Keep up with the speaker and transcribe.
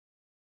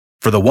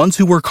For the ones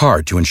who work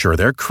hard to ensure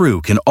their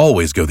crew can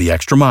always go the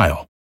extra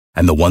mile,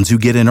 and the ones who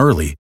get in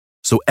early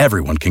so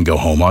everyone can go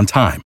home on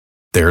time,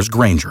 there's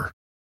Grainger,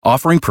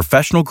 offering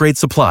professional-grade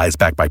supplies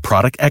backed by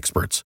product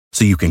experts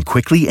so you can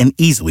quickly and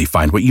easily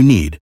find what you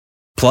need.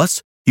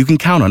 Plus, you can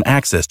count on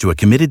access to a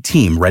committed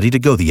team ready to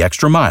go the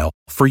extra mile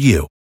for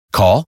you.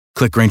 Call,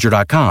 click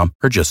Grainger.com,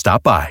 or just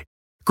stop by.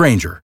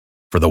 Grainger,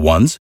 for the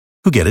ones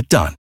who get it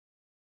done.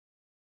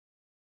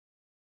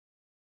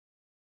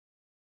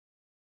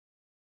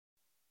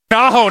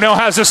 Aho now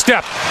has a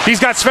step. He's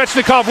got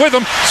Svechnikov with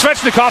him.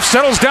 Svechnikov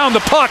settles down the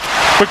puck,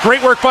 but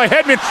great work by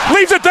Hedman.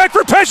 Leaves it back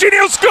for Pesce, and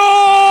he'll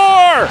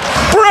score!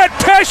 Brett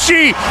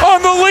Pesce on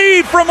the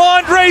lead from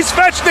Andrei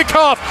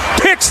Svechnikov.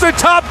 Picks the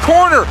top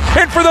corner,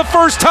 and for the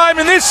first time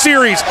in this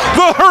series,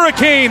 the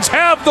Hurricanes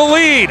have the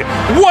lead.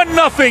 1-0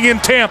 in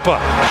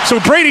Tampa. So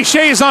Brady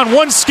Shea is on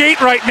one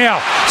skate right now.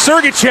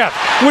 Sergachev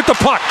with the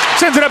puck.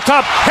 Sends it up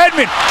top.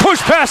 Hedman,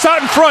 push pass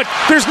out in front.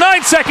 There's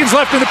 9 seconds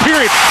left in the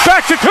period.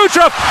 Back to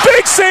Kucherov.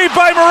 Big save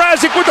by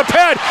Mrazek with the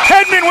pad.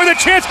 Hedman with a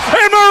chance,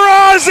 and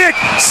Mrazek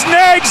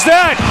snags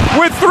that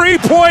with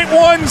 3.1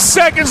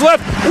 seconds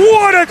left.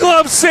 What a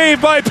glove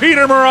save by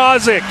Peter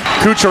Mrazek.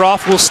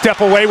 Kucherov will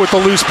step away with the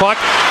loose puck.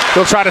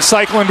 He'll try to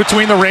cycle in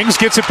between the rings.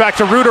 Gets it back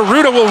to Ruda.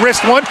 Ruda will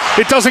wrist one.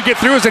 It doesn't get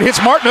through as it hits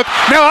Martinook.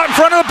 Now out in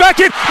front of the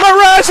back end.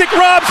 Mrazek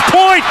robs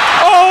point.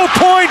 Oh,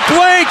 point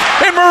blank.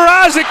 And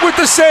Mrazek with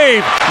the save.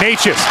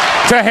 Natchez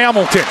to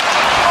Hamilton.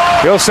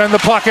 He'll send the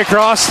puck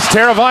across.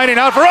 Teravainen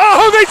out for,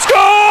 oh, they score!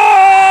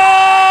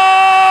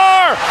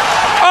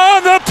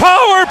 On the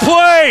power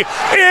play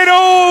in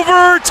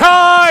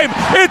overtime,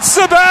 it's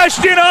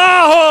Sebastian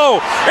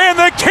Aho, and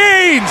the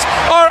Canes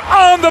are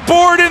on the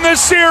board in this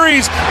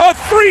series. A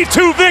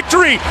 3-2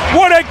 victory.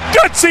 What a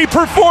gutsy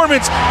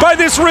performance by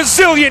this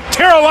resilient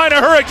Carolina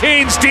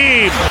Hurricanes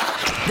team.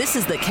 This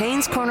is the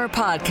Canes Corner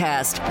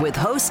Podcast with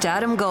host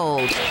Adam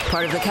Gold,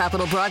 part of the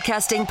Capital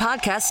Broadcasting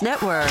Podcast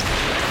Network.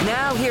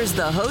 Now here's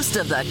the host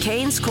of the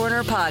Canes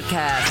Corner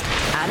Podcast,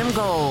 Adam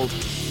Gold.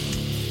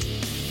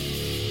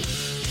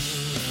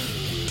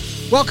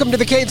 Welcome to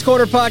the Canes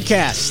Corner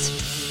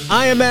Podcast.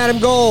 I am Adam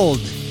Gold.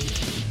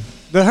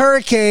 The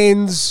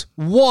Hurricanes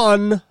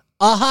won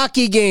a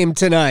hockey game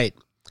tonight.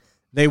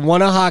 They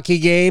won a hockey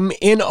game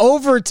in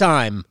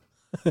overtime.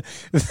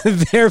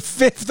 Their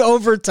 5th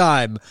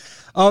overtime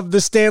of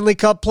the Stanley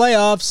Cup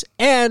playoffs,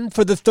 and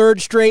for the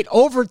 3rd straight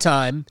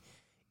overtime,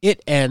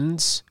 it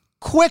ends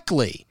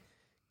quickly.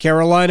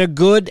 Carolina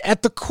good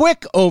at the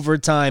quick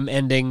overtime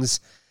endings,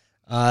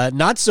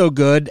 not so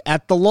good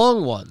at the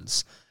long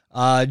ones.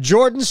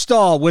 Jordan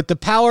Staal with the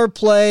power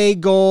play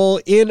goal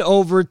in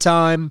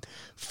overtime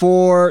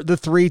for the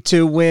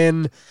 3-2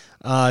 win.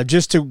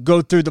 Just to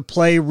go through the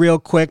play real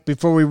quick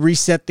before we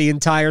reset the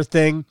entire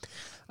thing.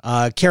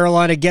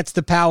 Carolina gets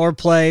the power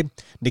play.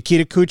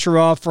 Nikita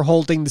Kucherov for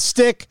holding the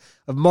stick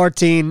of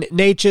Martin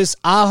Necas.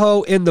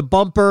 Aho in the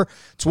bumper.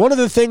 It's one of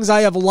the things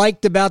I have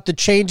liked about the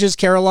changes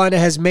Carolina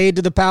has made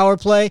to the power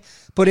play,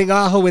 putting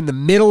Aho in the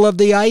middle of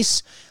the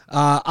ice.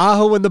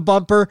 Aho in the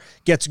bumper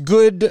gets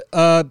good,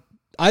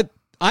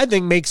 I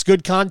think makes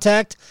good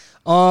contact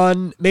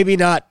on maybe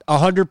not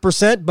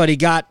 100%, but he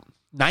got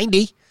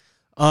 90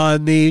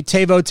 on the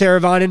Teuvo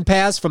Teravainen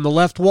pass from the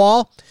left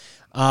wall.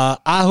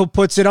 Aho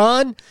puts it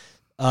on.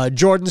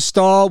 Jordan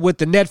Staal with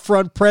the net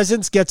front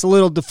presence gets a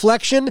little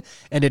deflection,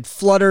 and it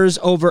flutters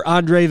over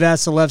Andrei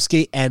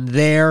Vasilevsky, and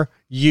there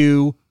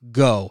you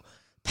go.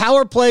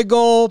 Power play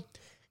goal,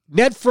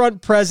 net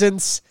front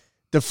presence,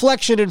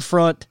 deflection in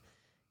front.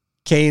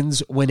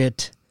 Canes win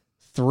it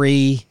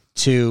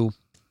 3-2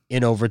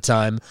 in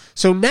overtime.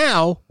 So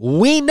now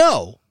we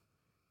know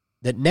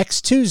that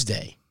next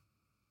Tuesday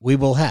we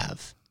will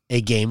have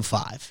a Game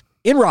 5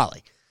 in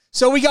Raleigh.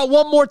 So we got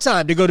one more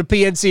time to go to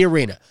PNC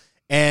Arena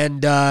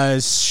and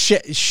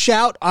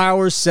shout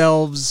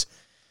ourselves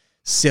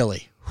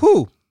silly.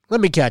 Whew, let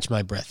me catch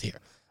my breath here.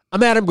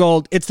 I'm Adam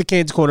Gold. It's the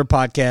Canes Corner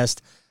Podcast.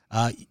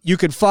 You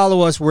can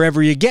follow us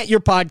wherever you get your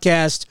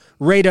podcast.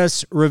 Rate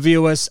us,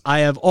 review us. I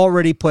have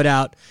already put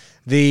out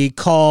the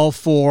call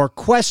for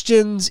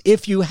questions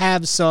if you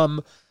have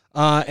some,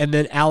 and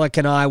then Alec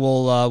and I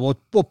will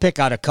pick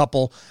out a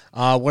couple.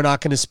 We're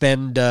not going to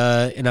spend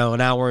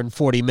an hour and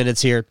 40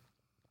 minutes here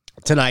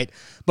tonight,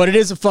 but it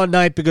is a fun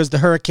night because the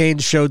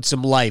Hurricanes showed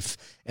some life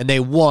and they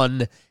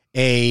won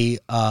a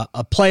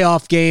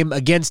playoff game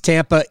against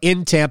Tampa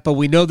in Tampa.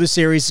 We know the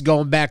series is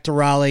going back to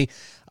Raleigh.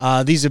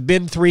 These have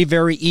been 3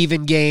 very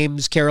even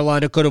games.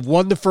 Carolina could have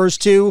won the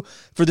first 2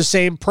 for the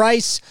same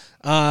price.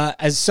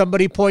 As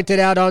somebody pointed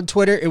out on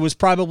Twitter, it was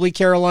probably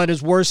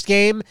Carolina's worst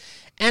game.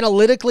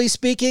 Analytically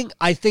speaking,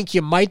 I think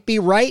you might be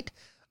right.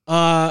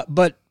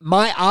 But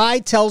my eye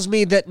tells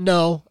me that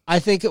no, I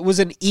think it was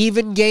an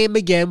even game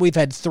again. We've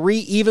had 3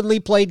 evenly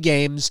played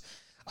games.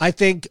 I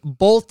think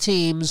both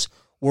teams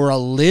were a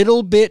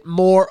little bit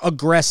more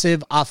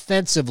aggressive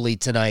offensively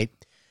tonight,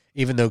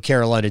 even though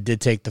Carolina did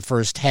take the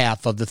first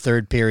half of the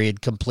third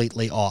period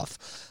completely off.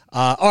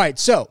 All right,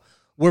 so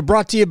we're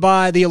brought to you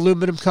by the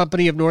Aluminum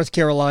Company of North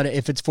Carolina.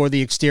 If it's for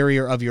the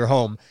exterior of your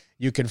home,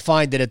 You can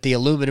find it at the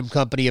Aluminum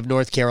Company of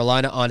North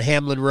Carolina on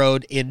Hamlin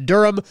Road in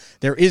Durham.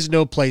 There is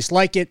no place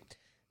like it.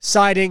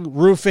 Siding,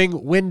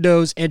 roofing,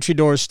 windows, entry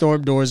doors,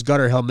 storm doors,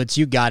 gutter helmets,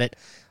 you got it.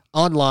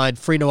 Online,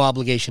 free no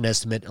obligation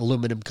estimate,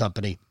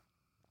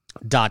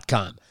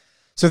 aluminumcompany.com.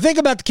 So think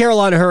about the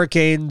Carolina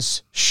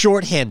Hurricanes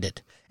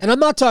shorthanded. And I'm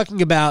not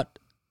talking about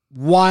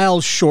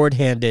wild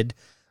shorthanded,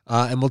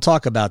 and we'll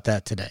talk about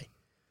that today.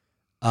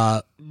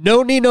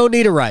 No Nino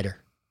Niederreiter.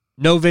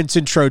 No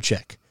Vincent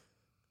Trocheck.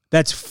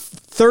 That's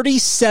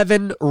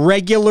 37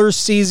 regular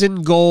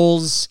season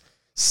goals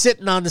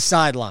sitting on the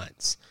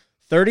sidelines.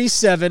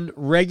 37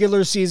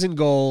 regular season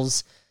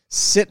goals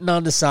sitting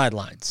on the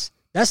sidelines.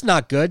 That's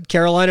not good.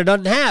 Carolina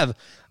doesn't have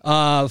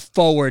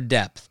forward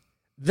depth.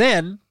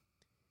 Then,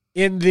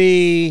 in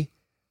the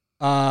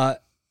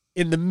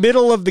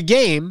middle of the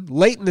game,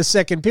 late in the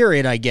second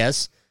period, I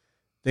guess,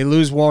 they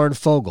lose Warren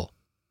Foegele.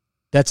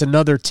 That's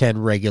another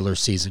 10 regular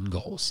season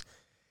goals.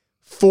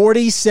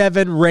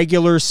 47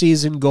 regular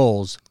season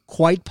goals,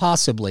 quite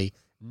possibly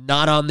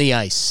not on the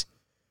ice,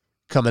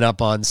 coming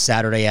up on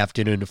Saturday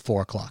afternoon at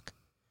 4 o'clock.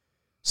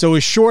 So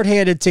a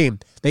shorthanded team.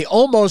 They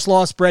almost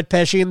lost Brett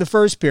Pesce in the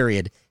first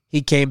period.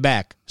 He came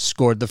back,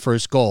 scored the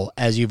first goal,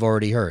 as you've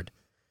already heard.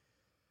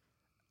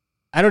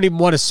 I don't even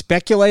want to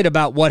speculate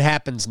about what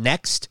happens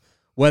next,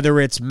 whether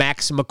it's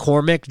Max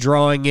McCormick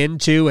drawing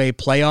into a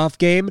playoff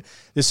game.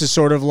 This is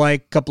sort of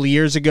like a couple of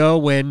years ago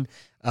when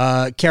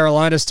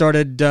Carolina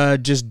started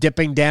just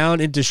dipping down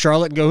into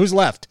Charlotte and go, who's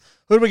left?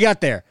 Who do we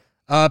got there?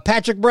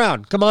 Patrick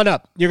Brown, come on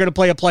up. You're going to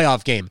play a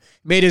playoff game.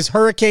 Made his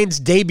Hurricanes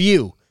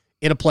debut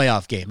in a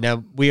playoff game.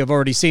 Now, we have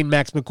already seen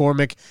Max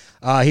McCormick.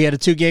 He had a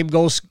 2-game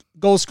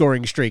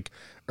goal-scoring streak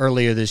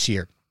earlier this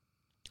year.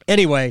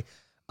 Anyway,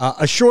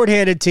 a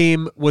shorthanded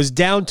team was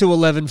down to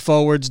 11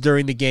 forwards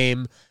during the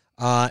game,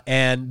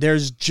 and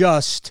there's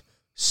just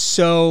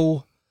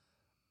so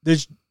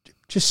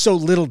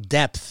little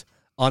depth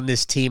on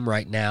this team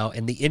right now,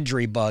 and the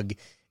injury bug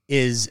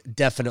is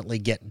definitely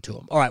getting to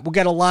them. All right, we've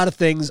got a lot of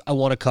things I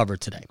want to cover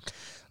today.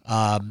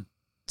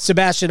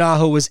 Sebastian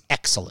Aho was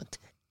excellent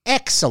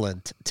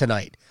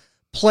tonight.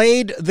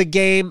 Played the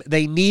game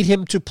they need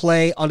him to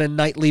play on a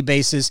nightly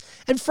basis,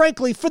 and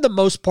frankly, for the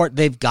most part,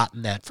 they've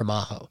gotten that from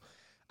Aho.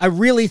 I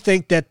really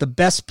think that the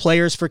best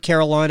players for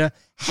Carolina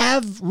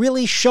have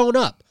really shown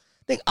up.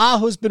 I think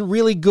Aho's been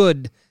really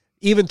good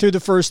even through the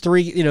first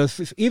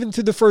even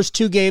through the first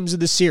 2 games of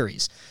the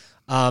series.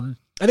 I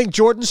think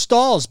Jordan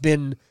Stahl's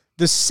been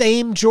the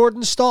same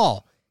Jordan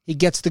Stahl. He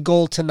gets the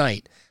goal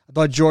tonight. I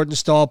thought Jordan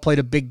Stahl played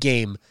a big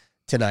game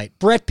tonight.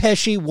 Brett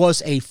Pesce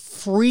was a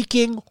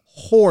freaking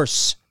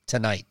horse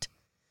tonight.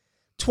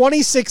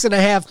 26 and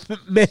a half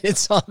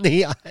minutes on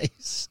the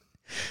ice.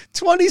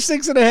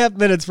 26 and a half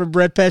minutes from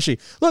Brett Pesce.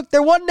 Look,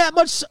 there wasn't that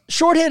much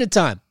shorthanded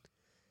time.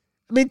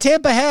 I mean,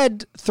 Tampa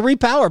had 3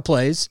 power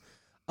plays.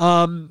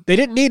 They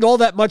didn't need all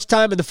that much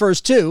time in the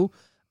first 2.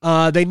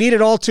 They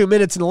needed all 2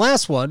 minutes in the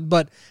last one,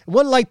 but it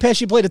wasn't like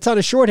Pesce played a ton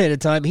of shorthanded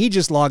time. He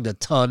just logged a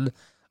ton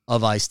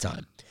of ice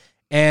time.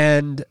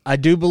 And I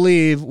do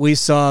believe we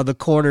saw the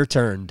corner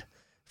turned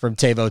from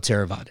Teuvo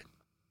Teravainen.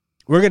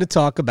 We're going to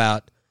talk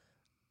about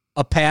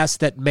a pass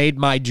that made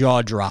my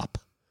jaw drop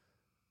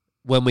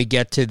when we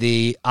get to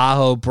the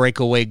Aho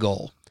breakaway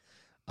goal.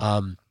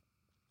 I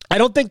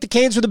don't think the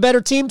Canes were the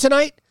better team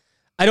tonight.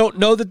 I don't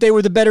know that they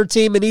were the better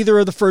team in either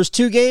of the first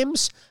 2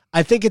 games.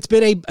 I think it's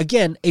been,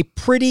 a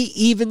pretty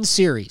even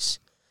series.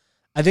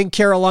 I think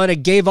Carolina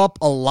gave up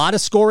a lot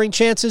of scoring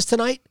chances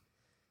tonight,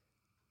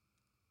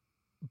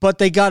 but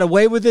they got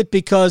away with it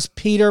because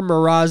Peter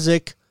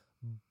Mrazek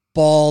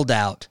balled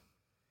out.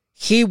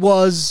 He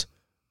was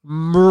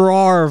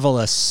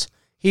marvelous.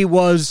 He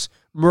was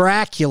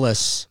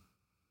miraculous.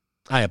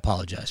 I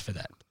apologize for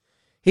that.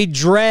 He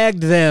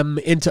dragged them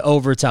into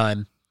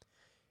overtime.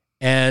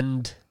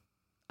 And,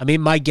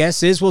 my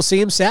guess is we'll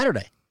see him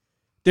Saturday.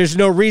 There's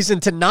no reason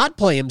to not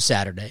play him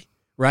Saturday,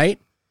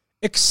 right?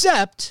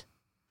 Except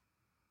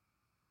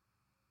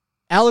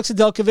Alex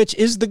Nedeljkovic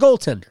is the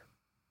goaltender.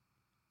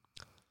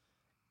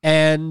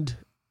 And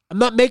I'm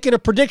not making a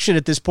prediction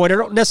at this point. I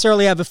don't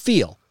necessarily have a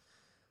feel.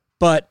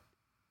 But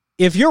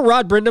if you're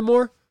Rod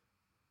Brind'Amour,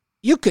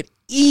 you could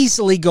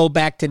easily go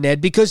back to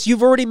Ned because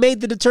you've already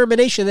made the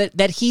determination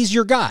that he's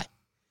your guy.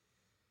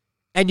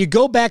 And you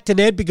go back to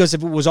Ned because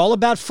if it was all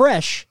about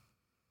fresh,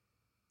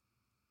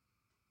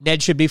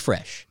 Ned should be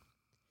fresh.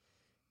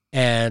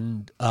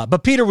 And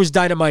but Peter was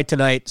dynamite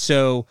tonight.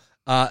 So,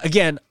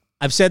 again,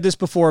 I've said this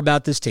before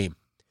about this team.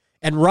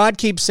 And Rod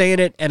keeps saying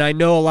it, and I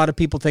know a lot of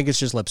people think it's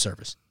just lip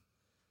service.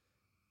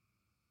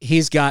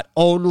 He's got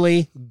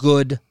only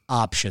good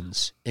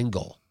options in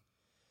goal.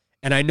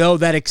 And I know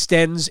that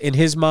extends in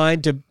his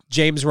mind to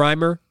James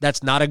Reimer.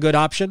 That's not a good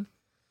option.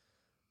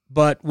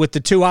 But with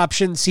the 2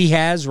 options he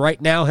has right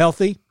now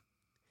healthy,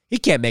 he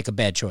can't make a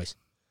bad choice.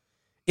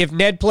 If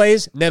Ned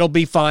plays, Ned will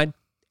be fine.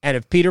 And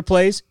if Peter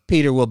plays,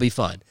 Peter will be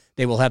fine.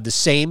 They will have the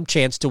same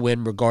chance to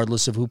win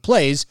regardless of who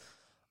plays.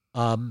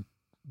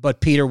 But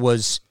Peter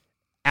was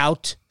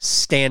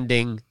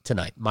outstanding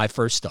tonight. My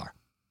first star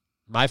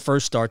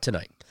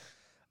tonight.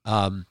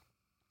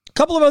 A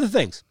couple of other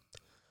things.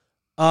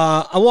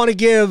 I want to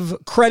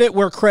give credit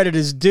where credit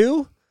is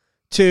due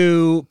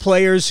to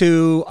players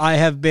who I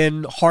have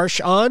been harsh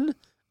on,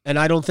 and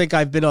I don't think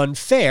I've been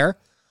unfair.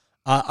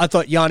 I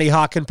thought Yanni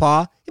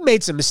Hakanpää, he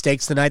made some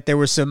mistakes tonight. There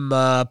were some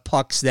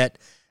pucks that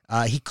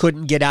he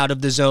couldn't get out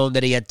of the zone,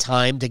 that he had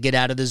time to get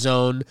out of the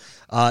zone.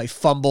 He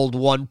fumbled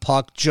one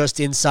puck just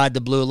inside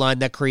the blue line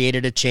that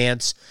created a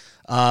chance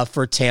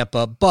for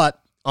Tampa.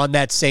 But on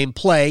that same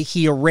play,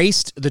 he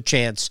erased the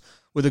chance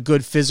with a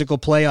good physical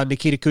play on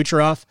Nikita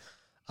Kucherov.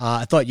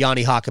 I thought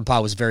Yanni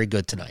Hakanpää was very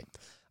good tonight.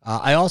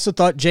 I also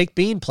thought Jake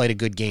Bean played a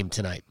good game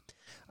tonight.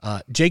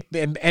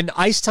 And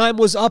ice time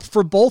was up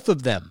for both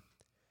of them.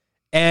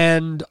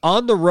 And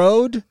on the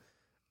road,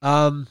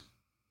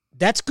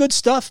 that's good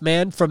stuff,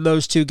 man, from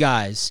those two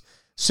guys.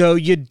 So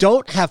you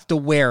don't have to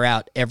wear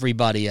out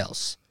everybody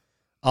else.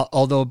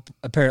 Although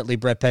apparently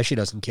Brett Pesce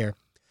doesn't care.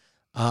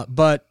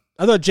 But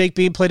I thought Jake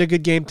Bean played a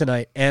good game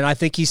tonight, and I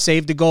think he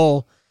saved a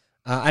goal.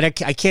 I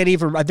can't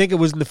even, I think it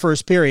was in the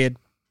first period.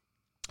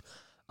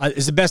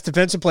 It's the best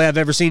defensive play I've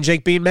ever seen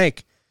Jake Bean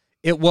make.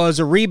 It was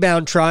a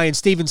rebound try, and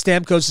Steven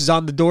Stamkos is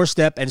on the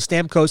doorstep, and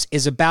Stamkos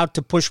is about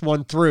to push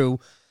one through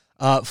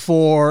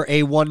for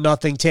a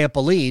 1-0 Tampa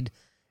lead.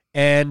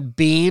 And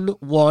Bean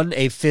won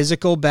a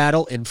physical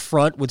battle in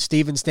front with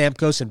Steven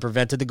Stamkos and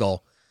prevented the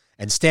goal.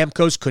 And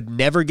Stamkos could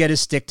never get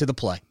his stick to the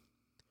play.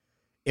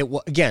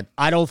 Again,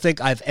 I don't think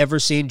I've ever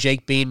seen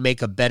Jake Bean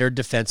make a better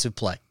defensive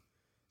play.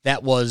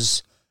 That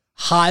was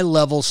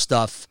high-level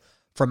stuff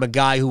from a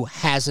guy who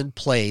hasn't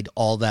played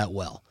all that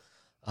well.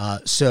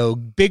 So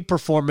big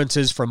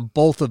performances from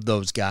both of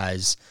those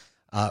guys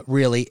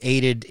really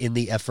aided in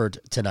the effort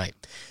tonight.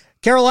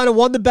 Carolina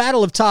won the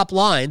battle of top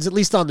lines, at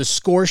least on the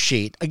score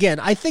sheet. Again,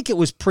 I think it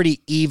was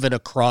pretty even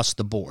across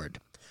the board.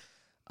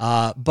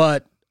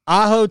 But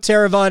Aho,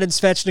 Teravainen, and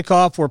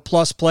Svechnikov were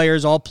plus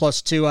players, all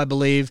 +2, I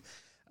believe.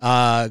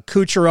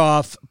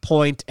 Kucherov,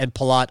 Point, and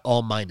Palat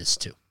all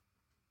 -2.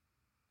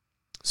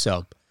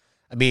 So,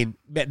 I mean,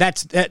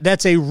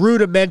 that's a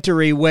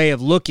rudimentary way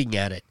of looking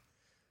at it.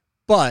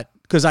 But,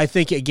 because I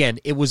think, again,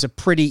 it was a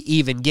pretty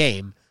even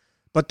game.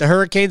 But the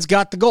Hurricanes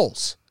got the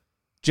goals.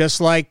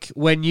 Just like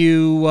when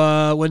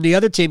the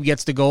other team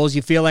gets the goals,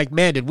 you feel like,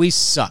 man, did we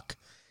suck?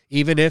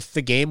 Even if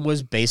the game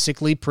was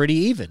basically pretty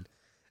even.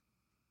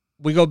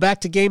 We go back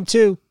to game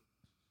 2.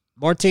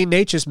 Martin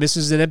Necas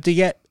misses an empty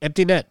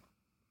net.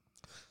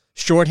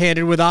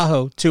 Shorthanded with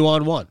Aho,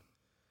 2-on-1.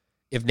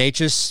 If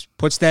Necas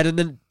puts that in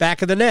the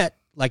back of the net,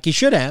 like he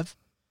should have,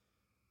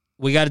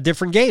 we got a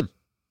different game.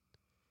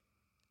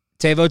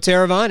 Teuvo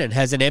Teravainen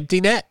has an empty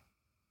net.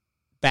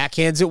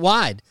 Backhands it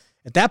wide.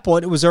 At that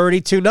point, it was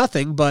already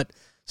 2-0, but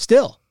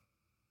still,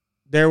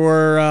 there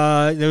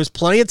was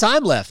plenty of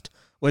time left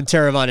when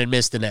Teravainen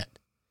missed the net.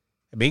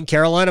 I mean,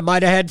 Carolina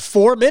might have had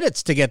 4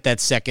 minutes to get that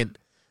second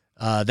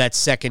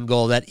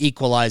goal, that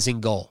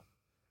equalizing goal,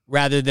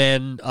 rather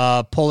than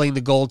pulling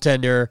the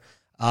goaltender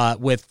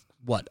with,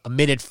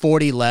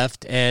 1:40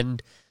 left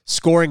and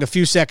scoring a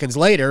few seconds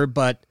later.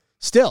 But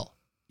still,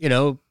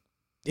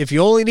 if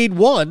you only need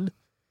one,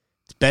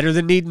 it's better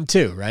than needing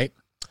two, right?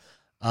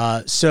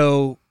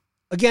 So,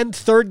 again,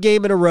 third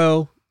game in a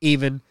row,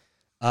 even.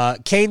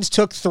 Canes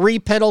took 3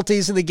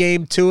 penalties in the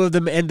game. 2 of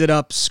them ended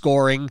up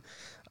scoring.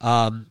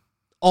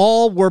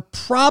 All were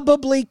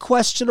probably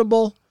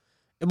questionable.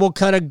 And we'll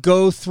kind of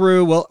go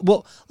through.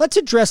 Well, let's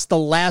address the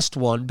last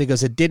one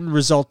because it didn't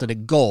result in a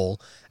goal,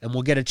 and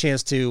we'll get a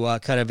chance to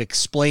kind of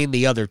explain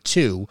the other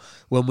 2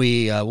 when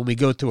we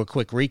go through a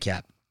quick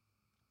recap.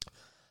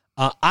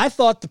 I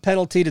thought the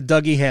penalty to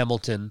Dougie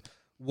Hamilton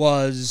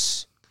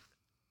was,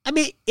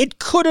 it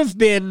could have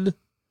been.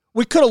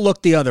 We could have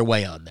looked the other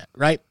way on that,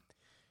 right?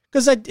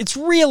 Because it's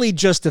really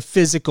just a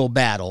physical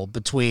battle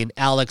between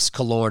Alex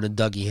Killorn and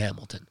Dougie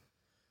Hamilton.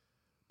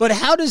 But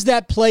how does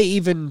that play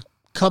even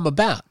come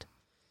about?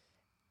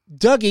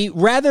 Dougie,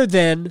 rather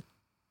than,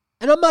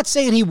 and I'm not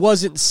saying he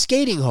wasn't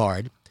skating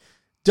hard,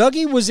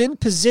 Dougie was in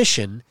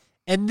position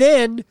and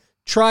then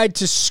tried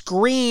to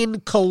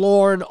screen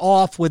Killorn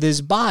off with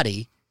his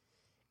body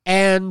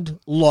and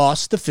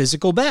lost the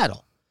physical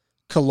battle.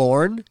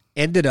 Killorn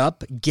ended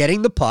up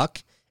getting the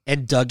puck,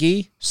 and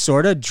Dougie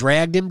sort of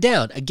dragged him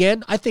down.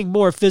 Again, I think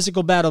more a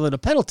physical battle than a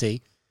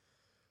penalty.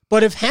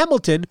 But if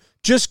Hamilton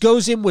just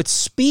goes in with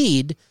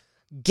speed,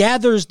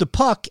 gathers the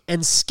puck,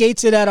 and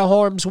skates it out of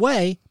harm's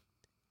way,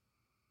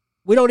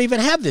 we don't even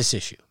have this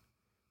issue.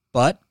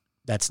 But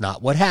that's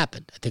not what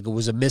happened. I think it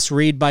was a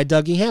misread by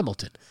Dougie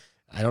Hamilton.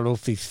 I don't know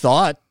if he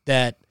thought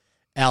that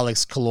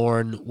Alex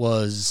Killorn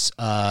was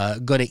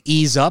going to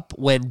ease up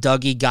when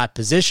Dougie got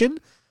position,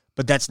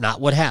 but that's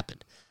not what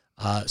happened.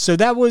 So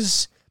that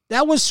was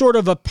sort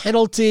of a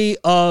penalty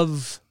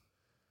of,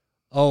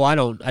 I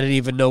didn't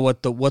even know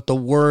what the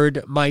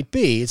word might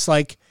be. It's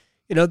like,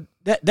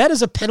 that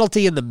is a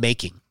penalty in the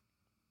making,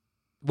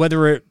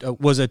 whether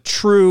it was a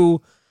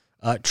true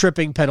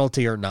tripping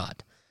penalty or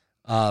not.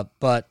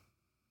 But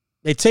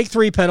they take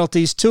 3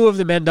 penalties. 2 of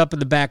them end up in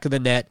the back of the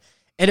net.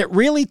 And it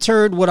really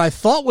turned what I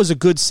thought was a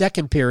good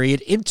second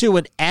period into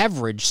an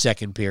average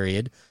second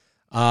period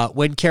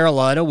when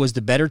Carolina was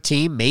the better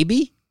team,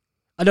 maybe.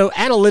 I know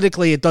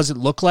analytically it doesn't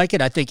look like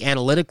it. I think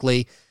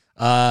analytically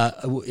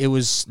it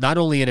was not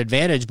only an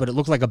advantage, but it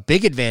looked like a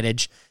big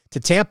advantage to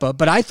Tampa.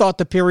 But I thought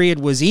the period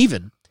was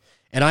even,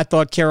 and I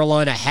thought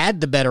Carolina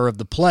had the better of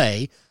the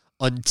play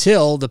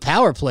until the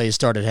power plays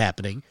started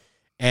happening,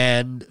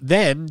 and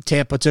then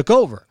Tampa took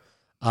over.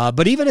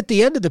 But even at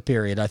the end of the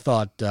period, I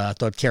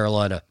thought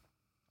Carolina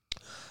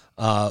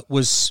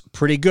was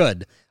pretty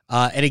good.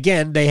 And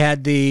again, they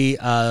had the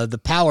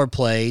power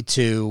play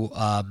to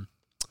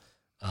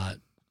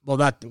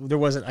there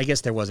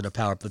wasn't a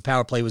power play. The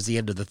power play was the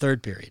end of the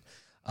third period.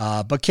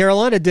 But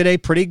Carolina did a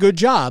pretty good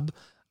job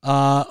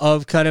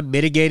of kind of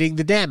mitigating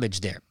the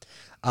damage there.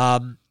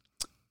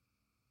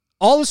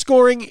 All the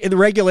scoring in the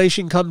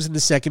regulation comes in the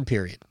second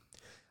period.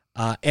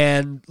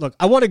 And look,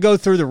 I want to go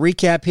through the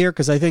recap here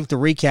because I think the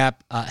recap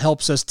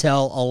helps us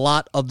tell a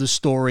lot of the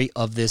story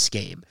of this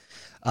game.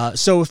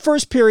 So the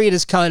first period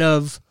is kind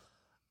of,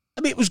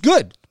 it was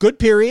good. Good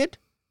period.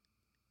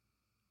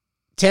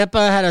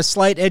 Tampa had a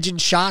slight edge in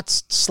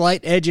shots,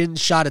 slight edge in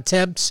shot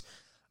attempts.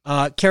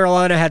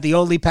 Carolina had the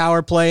only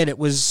power play, and it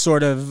was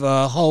sort of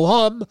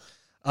ho-hum.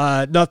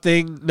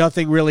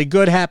 Nothing really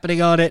good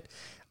happening on it.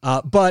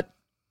 But,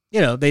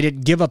 they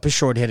didn't give up a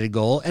shorthanded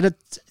goal, and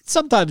it's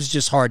sometimes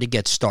just hard to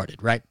get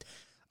started, right?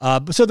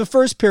 So the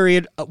first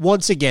period,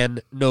 once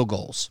again, no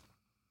goals.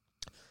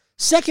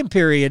 Second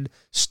period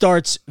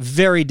starts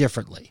very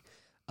differently.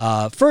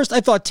 First,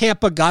 I thought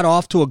Tampa got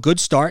off to a good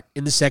start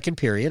in the second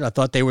period. I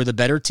thought they were the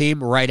better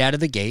team right out of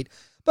the gate,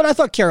 but I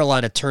thought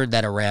Carolina turned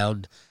that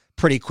around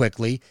pretty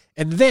quickly.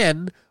 And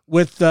then,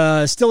 with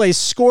still a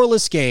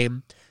scoreless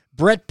game,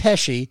 Brett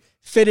Pesce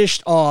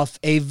finished off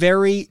a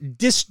very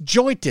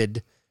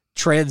disjointed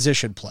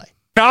transition play.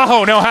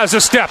 Aho now has a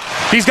step.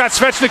 He's got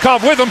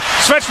Svechnikov with him.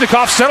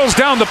 Svechnikov settles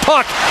down the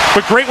puck,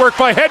 but great work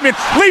by Hedman.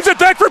 Leaves it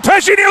back for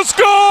Pesce, and he'll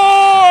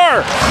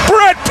score!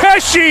 Brett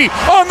Pesce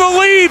on the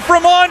lead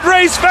from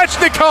Andrei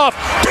Svechnikov.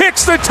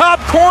 Picks the top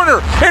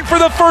corner, and for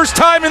the first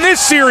time in this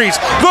series,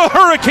 the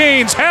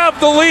Hurricanes have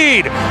the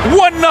lead.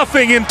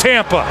 1-0 in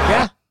Tampa.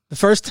 Yeah, the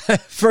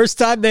first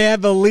time they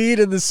have a lead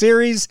in the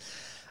series.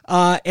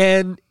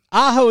 And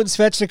Aho and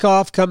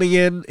Svechnikov coming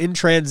in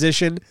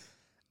transition.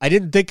 I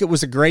didn't think it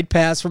was a great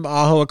pass from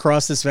Aho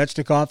across to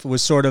Svechnikov. It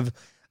was sort of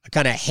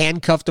kind of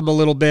handcuffed him a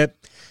little bit.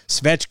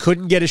 Svech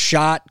couldn't get a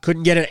shot,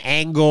 couldn't get an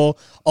angle,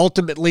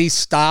 ultimately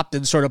stopped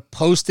and sort of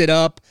posted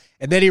up.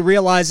 And then he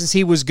realizes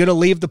he was going to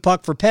leave the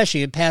puck for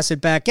Pesce and pass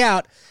it back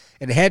out.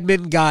 And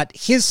Hedman got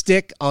his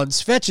stick on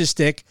Svech's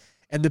stick,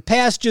 and the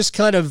pass just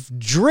kind of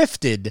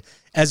drifted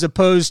as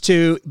opposed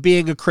to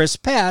being a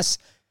crisp pass.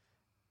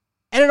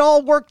 And it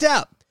all worked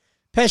out.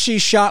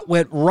 Pesce's shot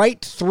went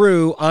right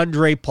through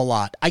Andre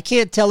Palat. I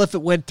can't tell if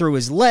it went through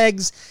his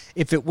legs,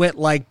 if it went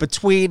like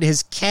between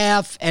his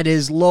calf and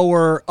his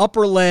lower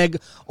upper leg,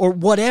 or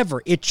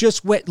whatever. It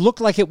just looked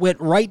like it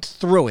went right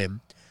through him.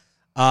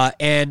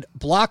 And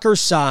blocker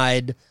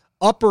side,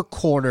 upper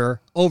corner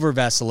over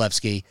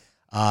Vasilevsky,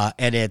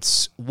 and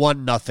it's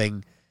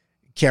 1-0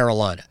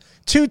 Carolina.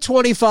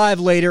 2:25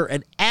 later,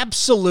 an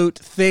absolute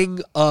thing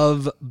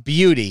of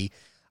beauty.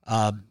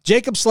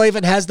 Jacob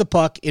Slavin has the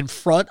puck in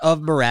front of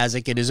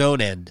Mrazek in his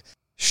own end.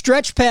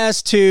 Stretch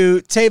pass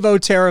to Teuvo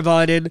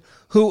Teravainen,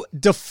 who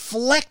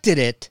deflected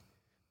it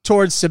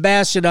towards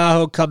Sebastian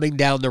Aho coming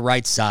down the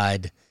right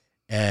side.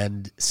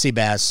 And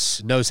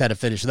Seabass knows how to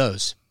finish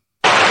those.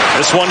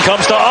 This one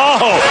comes to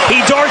Aho.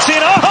 He darts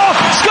in. Aho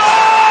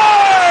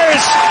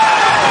scores!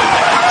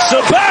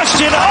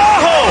 Sebastian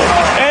Aho!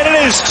 And it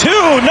is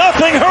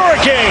 2-0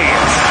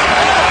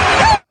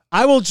 Hurricanes.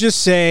 I will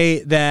just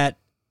say that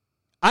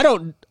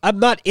I'm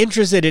not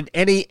interested in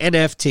any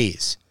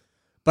NFTs,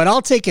 but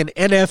I'll take an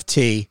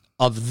NFT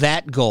of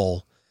that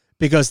goal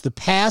because the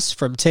pass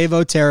from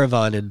Teuvo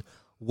Teravainen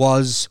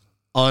was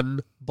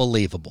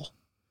unbelievable.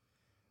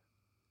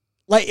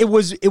 Like it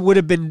would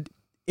have been,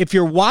 if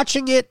you're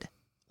watching it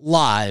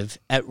live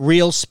at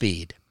real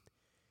speed,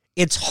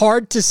 it's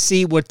hard to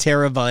see what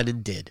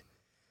Teravainen did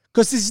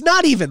because he's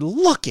not even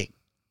looking.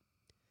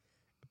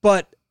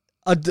 But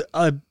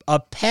a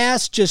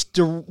pass just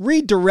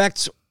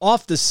redirects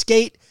off the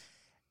skate,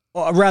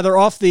 or rather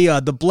off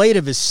the blade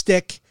of his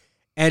stick,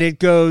 and it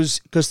goes,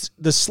 because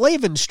the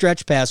Slavin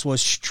stretch pass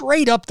was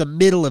straight up the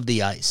middle of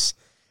the ice,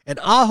 and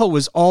Aho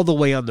was all the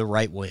way on the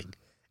right wing.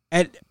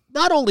 And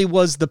not only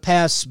was the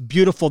pass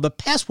beautiful, the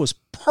pass was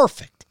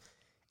perfect.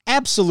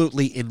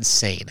 Absolutely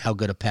insane how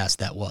good a pass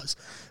that was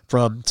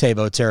from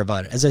Teuvo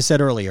Teravainen. As I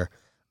said earlier,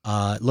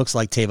 it looks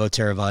like Teuvo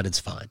Teravainen's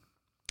fine.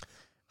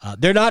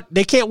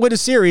 They can't win a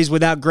series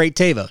without great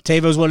Teuvo.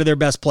 Teuvo's one of their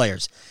best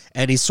players,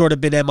 and he's sort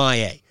of been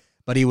MIA,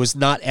 but he was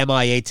not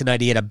MIA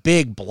tonight. He had a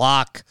big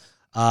block.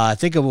 I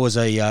think it was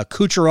a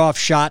Kucherov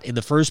shot in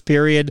the first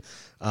period,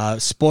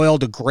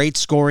 spoiled a great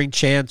scoring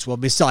chance. Well,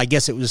 I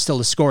guess it was still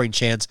a scoring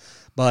chance,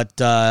 but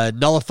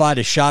nullified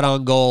a shot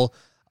on goal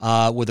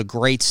with a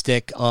great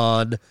stick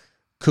on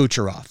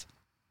Kucherov.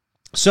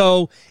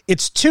 So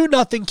it's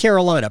 2-0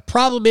 Carolina.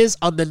 Problem is,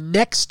 on the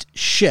next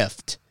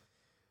shift,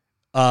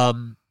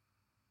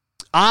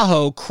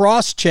 Aho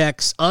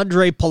cross-checks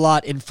Andre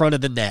Palat in front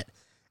of the net.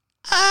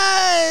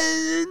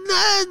 I'm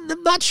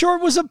not sure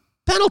it was a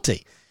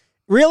penalty.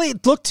 Really,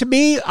 it looked to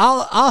me,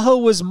 Aho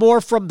was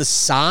more from the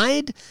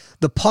side.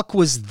 The puck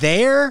was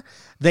there.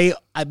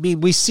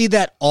 We see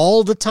that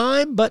all the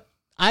time, but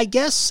I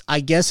guess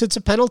it's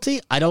a penalty.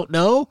 I don't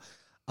know.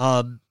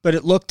 But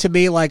it looked to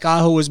me like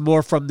Aho was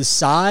more from the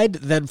side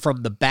than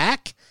from the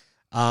back.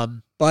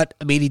 But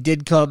he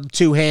did come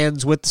two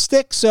hands with the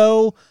stick,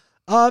 so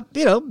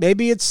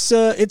maybe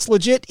it's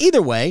legit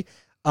either way.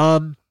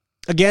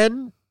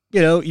 Again,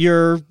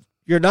 you're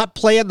not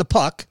playing the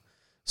puck,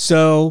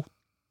 so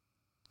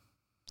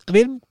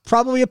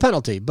probably a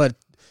penalty. But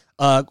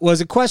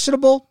was it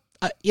questionable?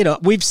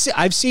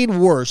 I've seen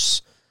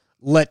worse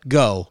let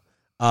go.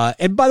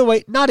 And by the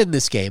way, not in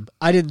this game.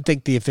 I didn't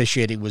think the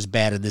officiating was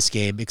bad in this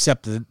game,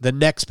 except the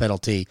next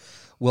penalty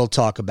we'll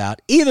talk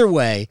about. Either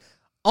way,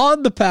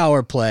 on the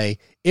power play,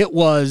 it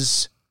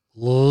was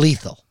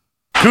lethal.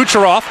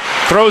 Kucherov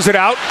throws it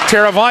out.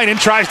 Teravainen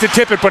tries to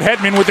tip it, but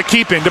Hedman with the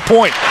keep in to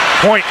Point.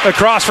 Point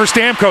across for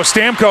Stamkos.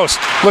 Stamkos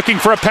looking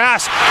for a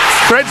pass.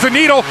 Threads the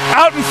needle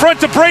out in front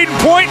to Braden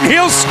Point, and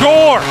he'll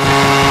score.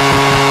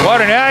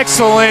 What an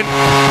excellent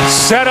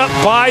setup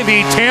by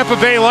the Tampa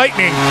Bay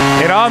Lightning.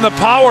 And on the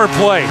power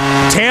play,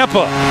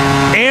 Tampa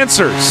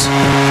answers.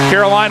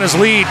 Carolina's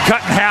lead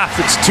cut in half.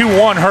 It's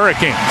 2-1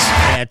 Hurricanes.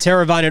 Yeah,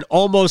 Teravainen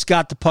almost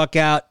got the puck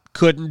out.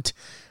 Couldn't.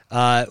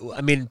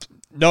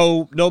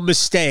 No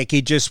mistake.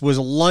 He just was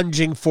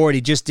lunging for it.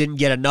 He just didn't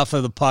get enough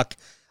of the puck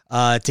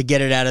to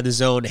get it out of the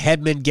zone.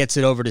 Hedman gets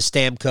it over to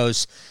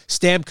Stamkos.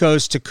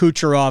 Stamkos to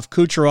Kucherov.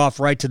 Kucherov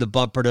right to the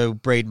bumper to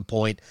Braden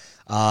Point.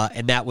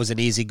 And that was an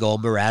easy goal.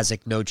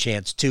 Mrazek, no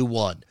chance.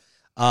 2-1.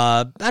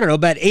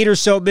 About 8 or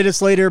so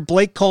minutes later,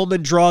 Blake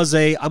Coleman draws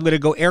I'm going to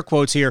go air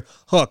quotes here,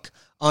 hook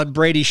on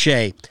Brady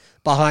Shea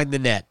behind the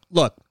net.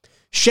 Look,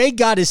 Shea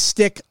got his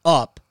stick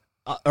up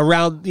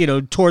around,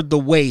 toward the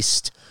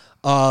waist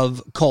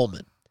of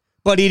Coleman,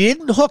 but he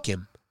didn't hook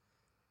him,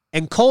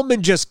 and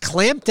Coleman just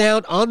clamped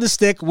down on the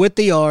stick with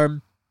the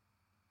arm,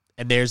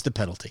 and there's the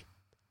penalty.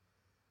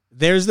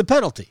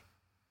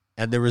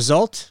 And the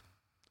result,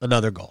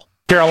 another goal.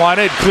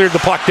 Carolina had cleared the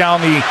puck down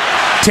the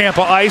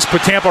Tampa ice,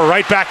 put Tampa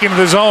right back into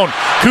the zone.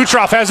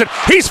 Kucherov has it.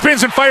 He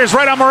spins and fires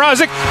right on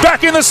Mrazek.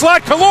 Back in the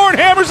slot. Killorn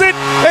hammers it,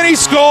 and he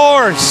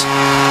scores.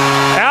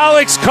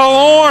 Alex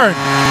Killorn.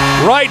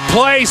 Right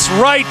place,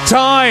 right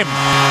time.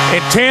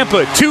 And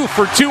Tampa 2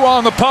 for 2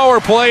 on the power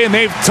play, and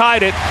they've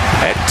tied it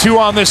at 2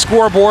 on the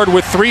scoreboard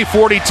with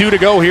 3:42 to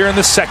go here in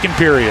the second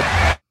period.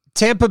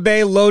 Tampa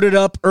Bay loaded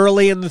up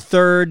early in the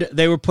third.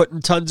 They were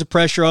putting tons of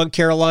pressure on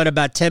Carolina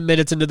about 10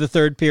 minutes into the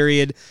third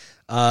period.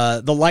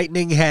 The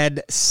Lightning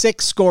had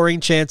 6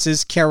 scoring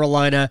chances.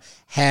 Carolina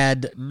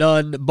had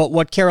none. But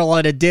what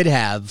Carolina did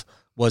have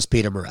was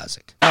Peter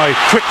Mrazek. A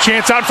quick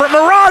chance out for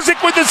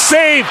Mrazek with the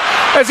save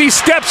as he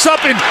steps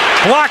up and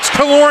blocks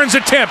Killorn's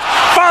attempt.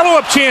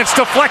 Follow-up chance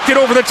deflected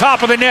over the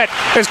top of the net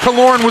as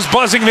Killorn was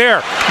buzzing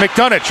there.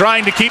 McDonough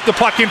trying to keep the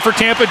puck in for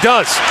Tampa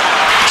does.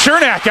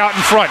 Chernak out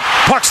in front.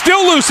 Puck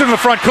still loose in the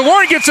front.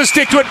 Killorn gets a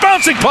stick to it.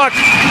 Bouncing puck.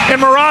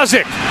 And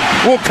Mrazek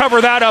will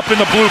cover that up in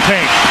the blue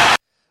paint.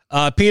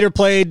 Peter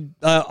played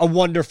a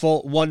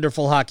wonderful,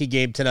 wonderful hockey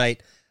game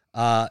tonight.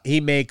 He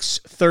makes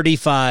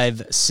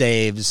 35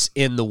 saves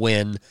in the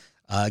win.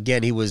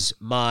 Again, he was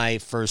my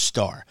first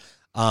star.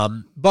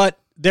 But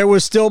there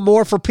was still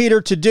more for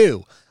Peter to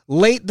do.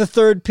 Late the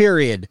third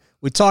period,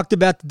 we talked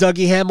about the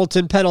Dougie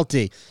Hamilton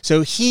penalty.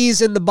 So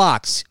he's in the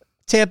box.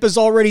 Tampa's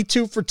already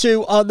 2 for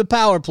 2 on the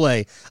power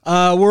play.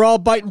 We're all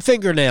biting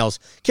fingernails.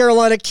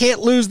 Carolina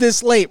can't lose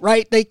this late,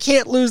 right? They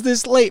can't lose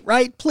this late,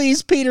 right?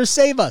 Please, Peter,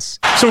 save us.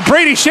 So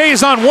Brady Shea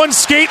is on one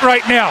skate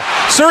right now.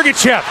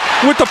 Sergachev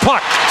with the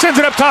puck. Sends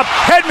it up top.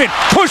 Hedman,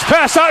 push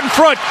pass out in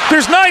front.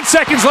 There's 9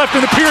 seconds left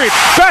in the period.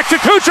 Back to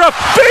Kucherov.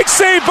 Big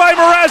save by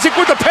Mrazek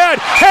with the pad.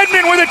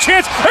 Hedman with a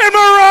chance. And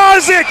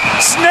Mrazek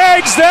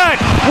snags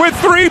that with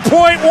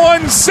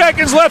 3.1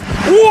 seconds left.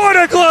 What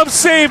a glove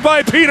save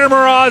by Peter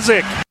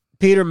Mrazek.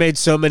 Peter made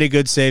so many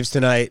good saves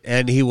tonight,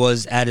 and he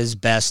was at his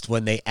best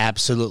when they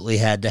absolutely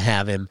had to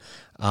have him.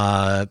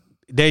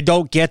 They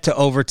don't get to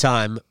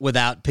overtime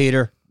without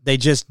Peter. They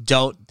just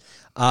don't.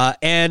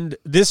 And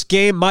this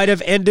game might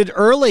have ended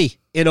early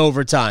in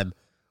overtime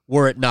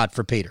were it not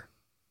for Peter.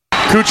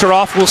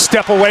 Kucherov will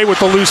step away with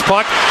the loose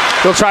puck.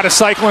 He'll try to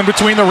cycle in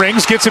between the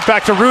rings, gets it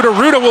back to Ruda.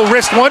 Ruda will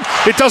wrist one.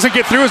 It doesn't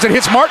get through as it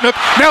hits Martinook.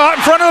 Now out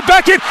in front of the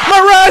back end,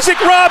 Mrazek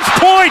robs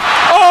Point.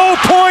 Oh,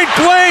 Point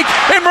blank,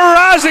 and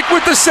Mrazek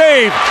with the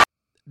save.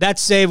 That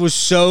save was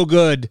so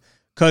good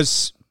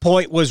because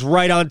Point was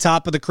right on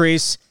top of the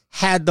crease,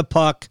 had the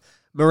puck.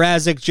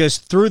 Mrazek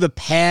just threw the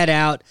pad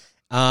out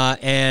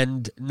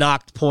and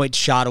knocked Point's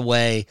shot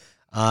away,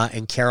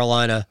 and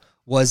Carolina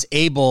was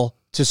able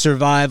to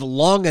survive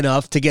long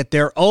enough to get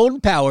their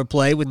own power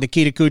play with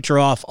Nikita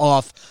Kucherov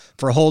off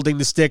for holding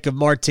the stick of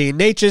Martin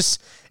Necas,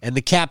 and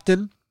the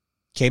captain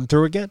came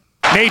through again.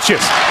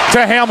 Necas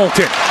to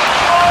Hamilton.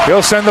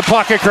 He'll send the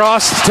puck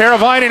across.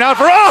 Teravainen out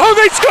for,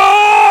 they score!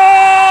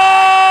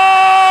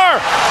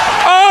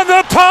 On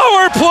the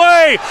Power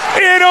play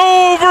in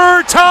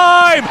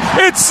overtime.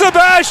 It's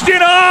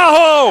Sebastian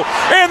Aho,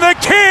 and the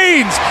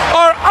Canes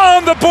are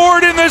on the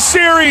board in this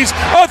series.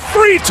 A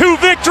 3-2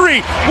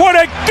 victory. What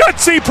a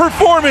gutsy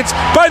performance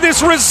by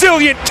this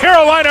resilient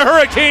Carolina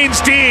Hurricanes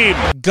team.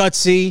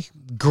 Gutsy,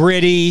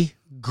 gritty,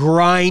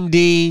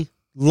 grindy,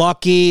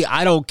 lucky.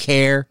 I don't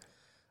care.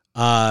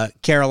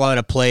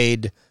 Carolina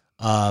played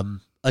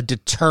a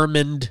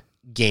determined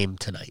game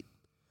tonight.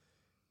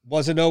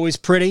 Wasn't always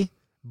pretty,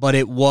 but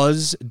it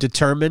was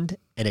determined,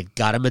 and it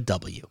got him a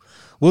W.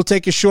 We'll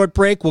take a short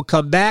break. We'll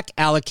come back.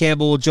 Alec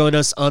Campbell will join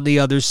us on the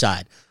other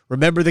side.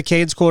 Remember, the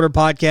Canes Corner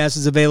podcast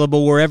is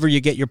available wherever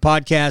you get your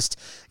podcast.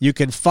 You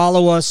can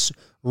follow us,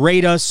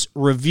 rate us,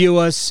 review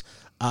us.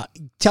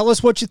 Tell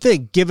us what you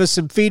think. Give us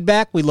some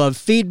feedback. We love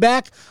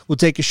feedback. We'll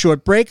take a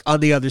short break.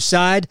 On the other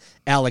side,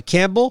 Alec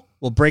Campbell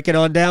will break it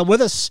on down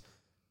with us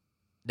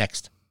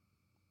next.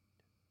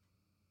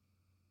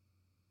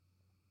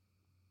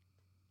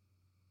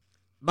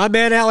 My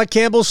man Alec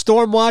Campbell,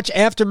 Stormwatch,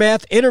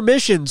 Aftermath,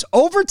 intermissions,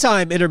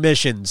 overtime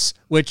intermissions,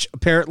 which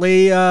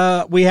apparently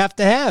we have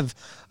to have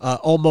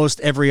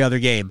almost every other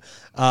game.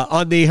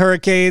 On the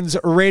Hurricanes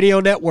radio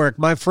network,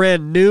 my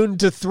friend, noon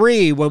to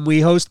 3 when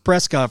we host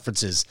press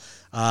conferences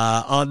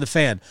on the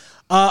Fan.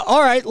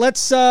 All right,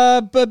 let's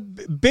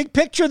big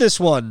picture this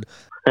one.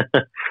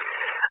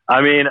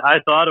 I mean, I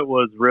thought it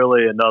was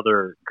really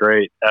another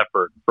great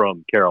effort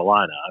from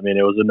Carolina. I mean,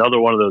 it was another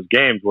one of those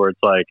games where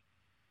it's like,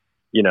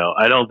 you know,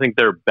 I don't think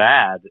they're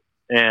bad.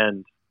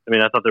 And I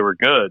mean, I thought they were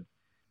good.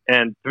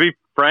 And to be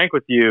frank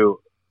with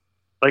you,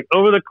 like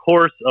over the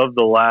course of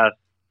the last,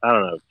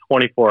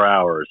 24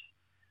 hours,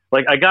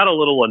 like I got a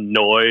little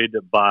annoyed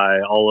by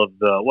all of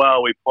the,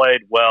 well, we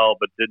played well,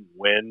 but didn't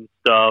win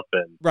stuff.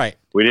 And right.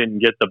 We didn't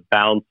get the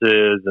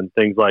bounces and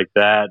things like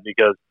that,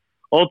 because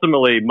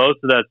ultimately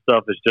most of that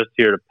stuff is just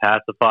here to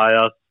pacify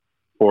us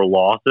for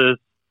losses,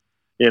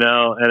 you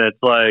know? And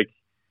it's like,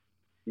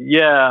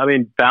 yeah, I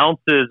mean,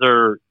 bounces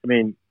are, I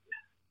mean,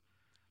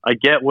 I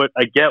get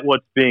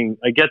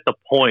the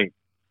point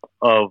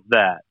of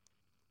that.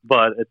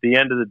 But at the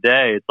end of the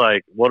day, it's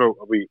like, what are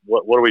we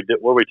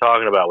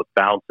talking about with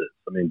bounces?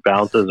 I mean,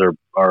 bounces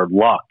are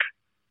luck.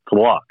 It's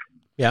luck.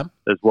 Yeah.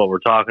 Is what we're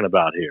talking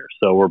about here.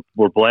 So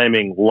we're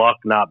blaming luck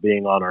not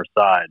being on our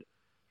side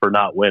for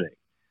not winning.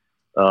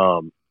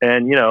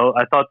 And, you know,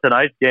 I thought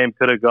tonight's game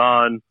could have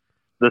gone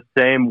the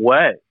same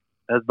way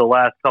as the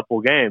last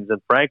couple games.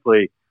 And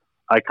frankly,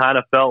 I kind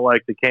of felt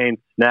like the Canes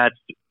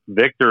snatched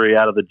victory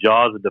out of the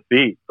jaws of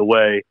defeat the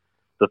way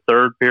the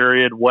third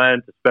period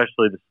went,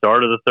 especially the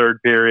start of the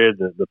third period,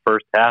 the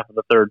first half of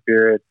the third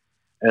period,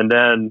 and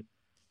then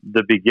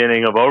the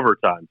beginning of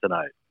overtime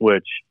tonight,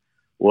 which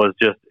was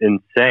just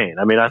insane.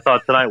 I mean, I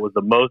thought tonight was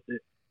the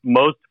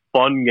most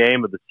fun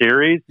game of the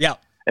series. Yeah.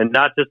 And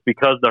not just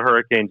because the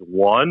Hurricanes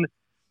won,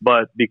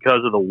 but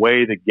because of the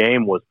way the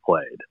game was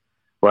played.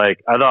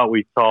 Like, I thought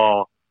we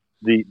saw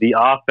the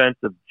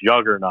offensive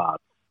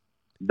juggernauts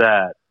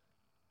that,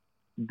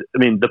 I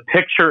mean, the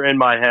picture in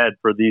my head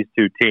for these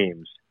two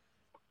teams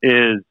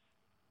is,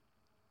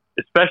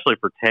 especially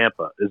for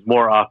Tampa, is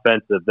more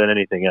offensive than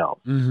anything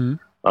else. Mm-hmm.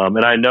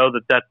 And I know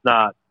that that's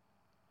not,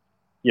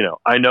 you know,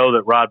 I know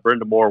that Rod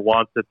Brindamore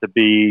wants it to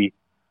be,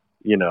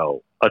 you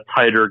know, a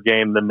tighter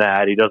game than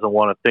that. He doesn't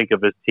want to think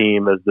of his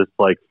team as this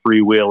like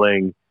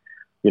freewheeling,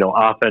 you know,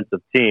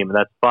 offensive team, and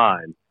that's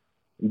fine.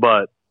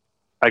 But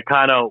I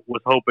kind of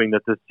was hoping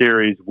that this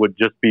series would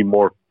just be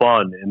more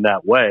fun in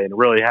that way, and it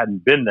really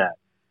hadn't been that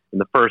in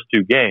the first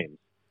two games.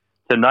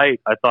 Tonight,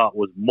 I thought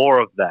was more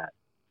of that.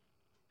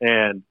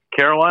 And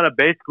Carolina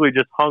basically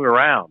just hung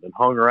around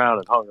until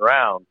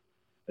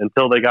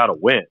they got a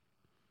win.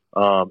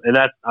 And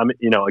that's, I mean,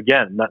 you know,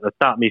 again, that's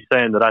not me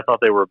saying that I thought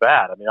they were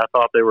bad. I mean, I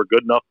thought they were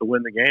good enough to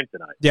win the game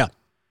tonight. Yeah.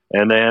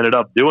 And they ended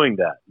up doing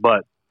that.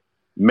 But,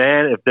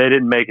 man, if they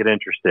didn't make it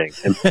interesting.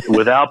 And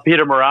without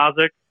Peter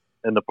Mrazek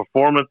and the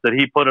performance that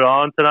he put it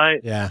on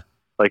tonight, yeah,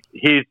 like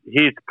he's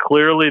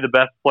clearly the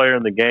best player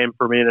in the game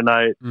for me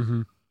tonight.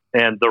 Mm-hmm.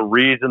 And the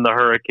reason the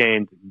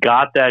Hurricanes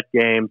got that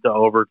game to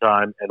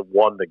overtime and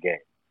won the game.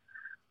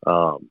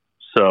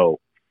 So,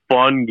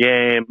 fun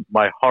game.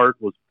 My heart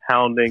was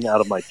pounding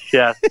out of my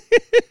chest.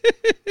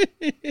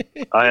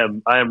 I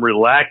am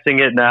relaxing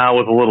it now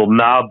with a little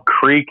Knob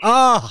Creek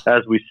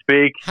as we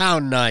speak. How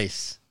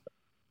nice.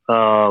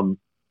 And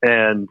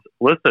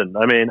listen,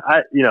 I mean,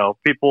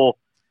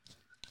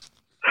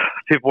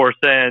 people are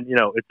saying, you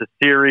know, it's a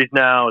series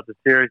now. I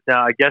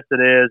guess it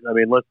is. I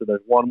mean, listen,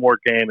 there's one more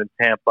game in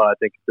Tampa. I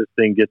think if this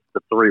thing gets to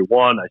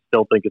 3-1, I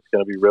still think it's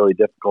going to be really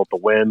difficult to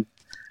win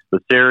the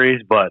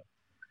series. But,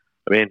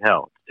 I mean,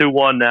 hell,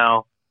 2-1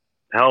 now.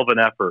 Hell of an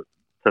effort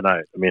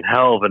tonight. I mean,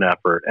 hell of an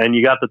effort. And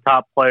you got the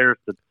top players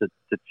to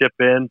chip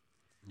in.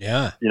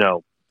 Yeah. You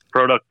know,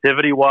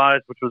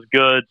 productivity-wise, which was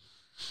good.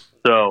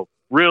 So,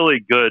 really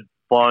good,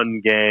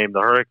 fun game.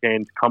 The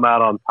Hurricanes come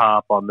out on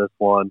top on this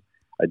one.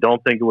 I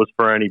don't think it was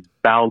for any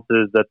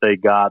bounces that they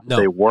got that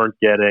they weren't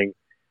getting.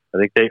 I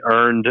think they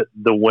earned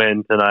the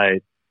win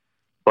tonight.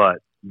 But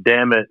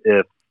damn it,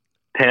 if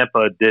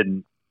Tampa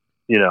didn't,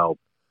 you know,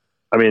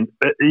 I mean,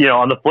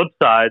 on the flip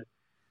side,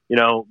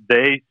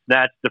 they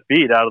snatched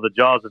defeat out of the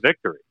jaws of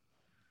victory.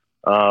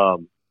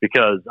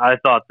 Because I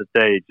thought that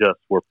they just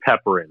were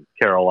peppering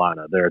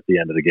Carolina there at the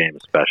end of the game,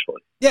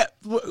 especially. Yeah,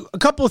 a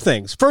couple of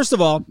things. First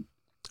of all,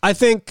 I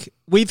think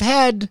we've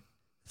had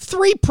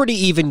 3 pretty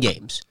even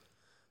games.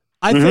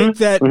 I think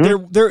that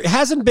there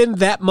hasn't been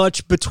that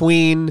much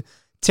between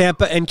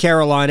Tampa and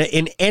Carolina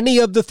in any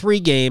of the 3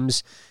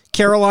 games.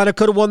 Carolina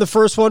could have won the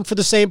first one for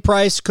the same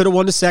price, could have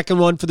won the second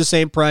one for the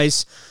same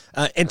price,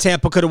 and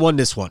Tampa could have won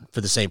this one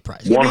for the same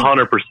price.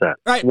 100%.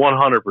 Right.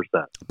 100%.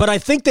 But I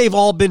think they've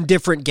all been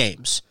different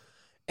games.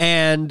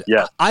 And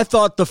yeah. I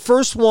thought the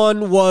first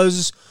one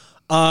was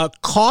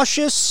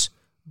cautious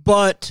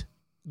but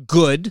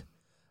good.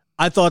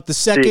 I thought the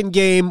second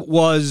game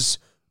was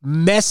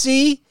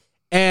messy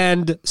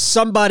and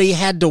somebody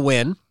had to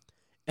win.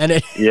 And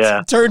it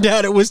turned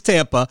out it was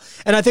Tampa.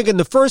 And I think in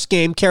the first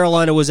game,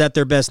 Carolina was at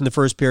their best in the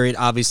first period,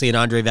 obviously, and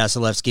Andrei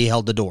Vasilevsky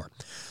held the door.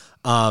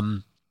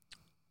 And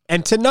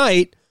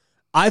tonight,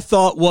 I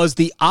thought was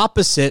the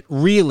opposite,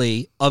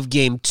 really, of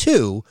game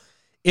 2,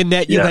 in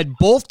that you had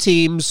both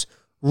teams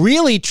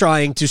really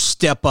trying to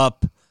step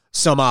up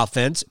some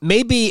offense.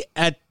 Maybe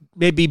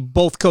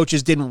both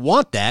coaches didn't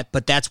want that,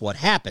 but that's what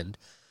happened.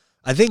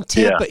 I think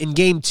Tampa in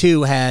game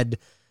 2 had,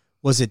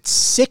 was it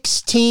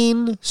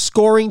 16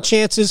 scoring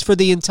chances for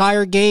the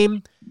entire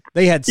game?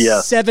 They had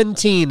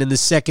 17 in the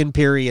second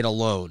period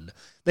alone.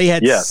 They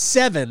had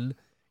 7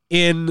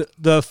 in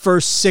the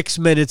first 6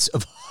 minutes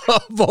of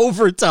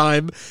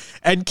overtime,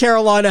 and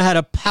Carolina had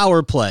a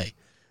power play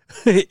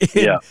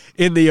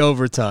in the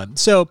overtime.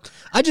 So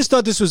I just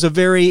thought this was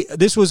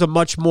a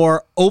much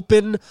more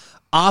open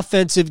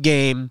offensive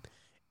game,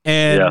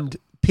 and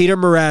Peter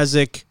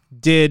Mrazek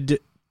did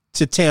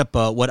to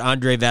Tampa what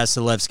Andrei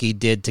Vasilevsky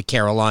did to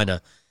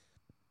Carolina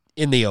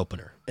in the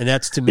opener. And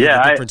that's, to me,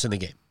 the difference in the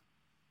game.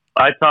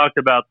 I talked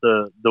about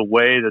the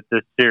way that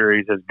this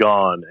series has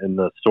gone in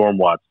the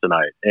Stormwatch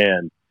tonight.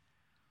 And,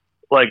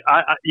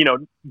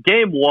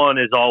 game 1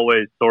 is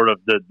always sort of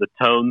the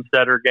tone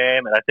setter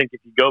game. And I think if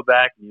you go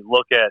back and you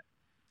look at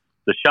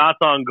the shots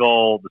on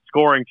goal, the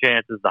scoring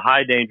chances, the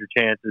high danger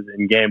chances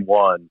in game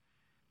 1,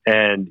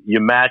 and you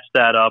match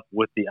that up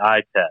with the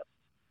eye test,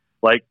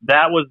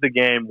 that was the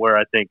game where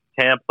I think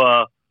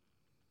Tampa,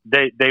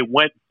 they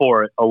went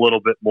for it a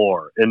little bit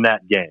more in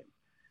that game.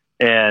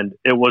 And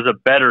it was a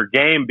better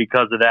game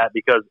because of that,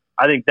 because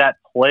I think that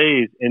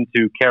plays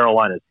into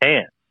Carolina's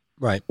hands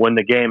when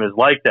the game is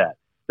like that.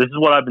 This is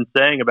what I've been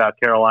saying about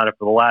Carolina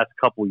for the last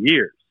couple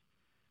years.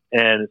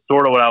 And it's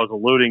sort of what I was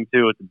alluding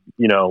to,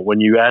 when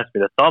you asked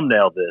me to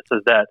thumbnail this,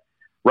 is that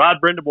Rod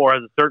Brind'Amour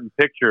has a certain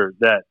picture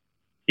that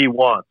he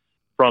wants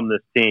from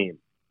this team.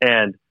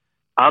 And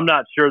I'm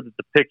not sure that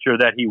the picture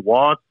that he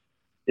wants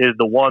is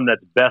the one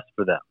that's best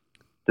for them,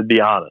 to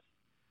be honest.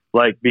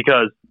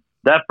 Because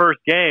that first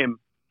game,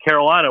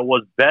 Carolina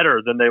was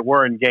better than they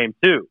were in game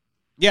 2.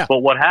 Yeah. But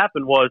what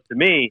happened was, to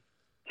me,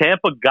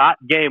 Tampa got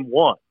game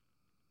 1.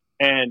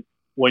 And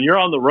when you're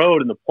on the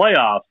road in the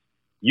playoffs,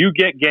 you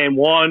get game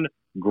 1,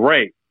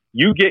 great.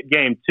 You get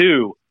game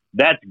 2,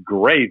 that's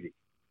gravy.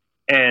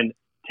 And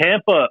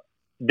Tampa,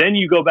 then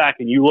you go back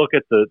and you look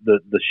at the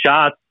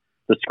shots,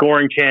 the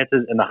scoring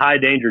chances, and the high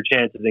danger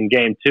chances in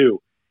game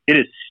 2. It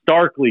is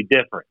starkly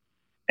different.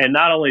 And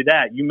not only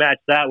that, you match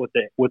that with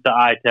the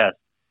eye test.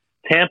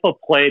 Tampa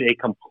played a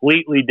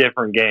completely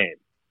different game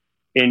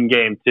in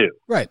game 2.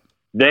 Right.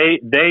 They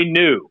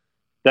knew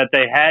that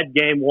they had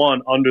game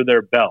 1 under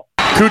their belt.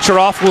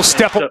 Kucherov will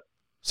step up.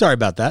 Sorry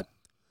about that.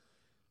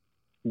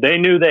 They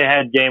knew they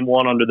had game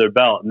 1 under their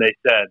belt, and they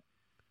said,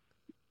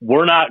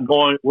 "We're not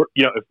going.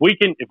 If we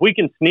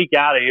can sneak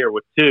out of here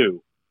with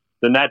 2,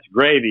 then that's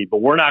gravy.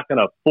 But we're not going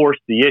to force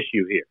the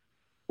issue here.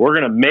 We're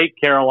going to make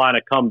Carolina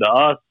come to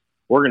us.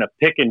 We're going to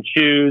pick and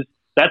choose.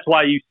 That's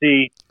why you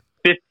see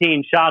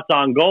 15 shots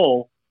on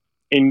goal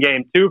in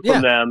game 2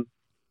 from them,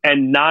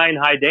 and 9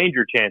 high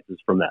danger chances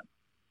from them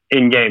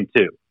in game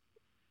 2.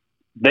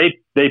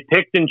 They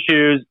picked and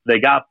choose. They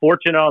got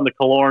fortunate on the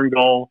Killorn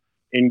goal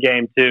in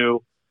game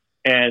 2,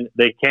 and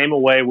they came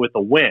away with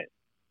a win.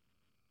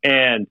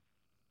 And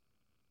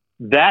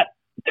that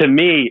to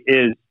me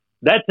is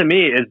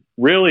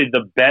really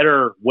the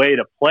better way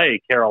to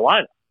play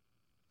Carolina,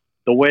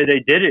 the way they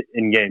did it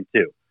in game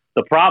 2.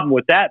 The problem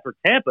with that for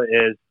Tampa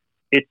is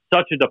it's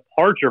such a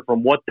departure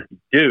from what they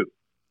do,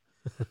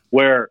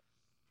 where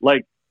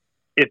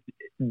if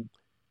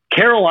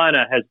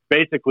Carolina has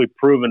basically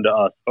proven to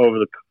us over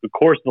the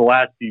course of the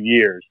last few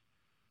years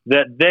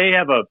that they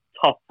have a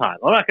tough time.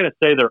 I'm not going to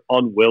say they're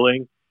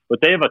unwilling,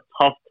 but they have a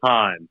tough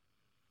time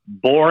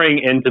boring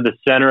into the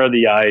center of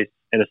the ice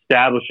and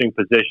establishing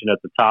position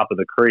at the top of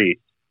the crease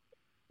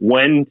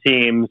when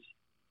teams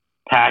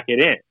pack it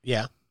in.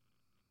 Yeah.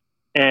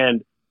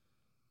 And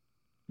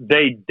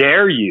they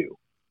dare you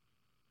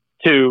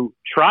to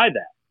try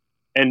that.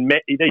 And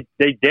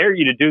they dare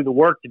you to do the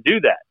work to do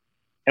that.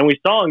 And we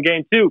saw in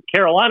game 2,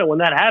 Carolina, when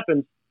that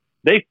happens,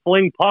 they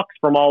fling pucks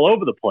from all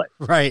over the place.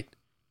 Right.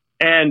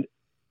 And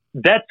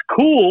that's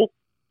cool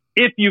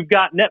if you've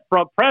got net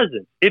front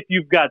presence, if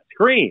you've got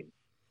screens.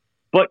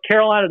 But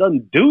Carolina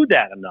doesn't do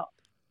that enough.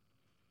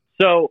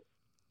 So,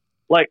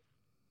 like,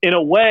 in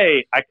a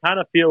way, I kind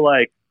of feel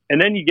like, and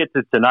then you get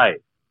to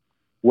tonight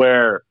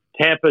where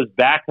Tampa's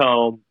back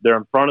home. They're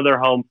in front of their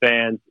home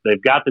fans.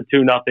 They've got the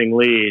 2-0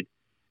 lead.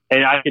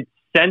 And I could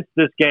sense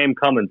this game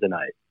coming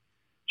tonight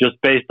just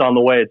based on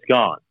the way it's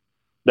gone,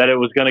 that it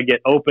was going to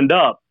get opened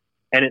up.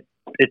 And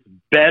it's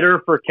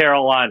better for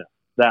Carolina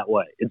that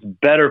way. It's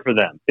better for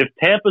them. If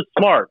Tampa's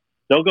smart,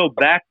 they'll go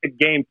back to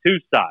game 2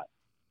 side.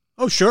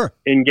 Oh, sure.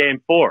 In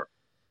game 4.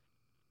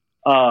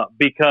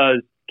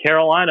 Because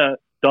Carolina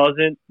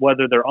doesn't,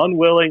 whether they're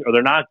unwilling or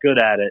they're not good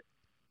at it,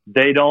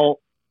 they don't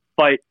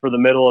fight for the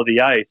middle of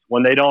the ice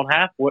when they don't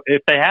have,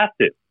 if they have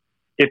to.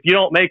 If you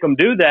don't make them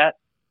do that,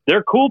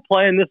 they're cool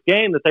playing this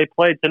game that they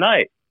played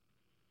tonight.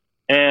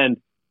 And,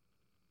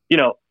 you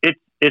know, it's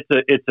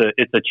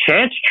a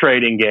chance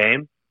trading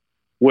game,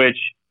 which,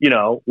 you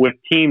know, with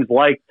teams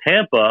like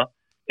Tampa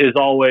is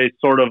always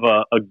sort of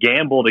a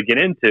gamble to get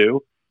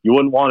into. You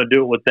wouldn't want to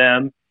do it with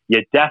them.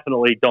 You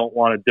definitely don't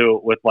want to do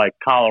it with like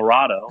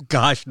Colorado.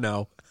 Gosh,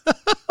 no.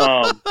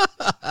 But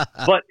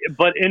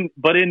in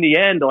the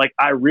end, like,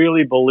 I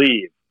really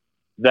believe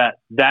that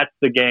that's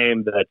the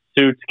game that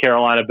suits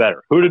Carolina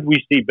better. Who did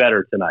we see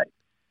better tonight?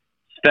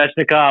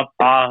 Svechnikov,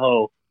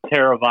 Aho,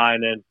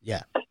 Teravainen,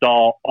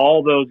 Stahl.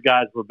 All those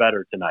guys were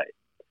better tonight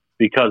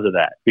because of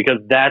that. Because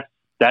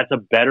that's a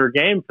better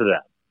game for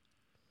them.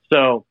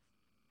 So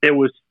it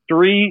was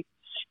 3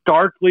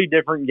 starkly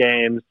different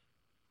games.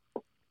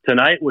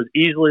 Tonight was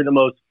easily the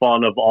most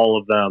fun of all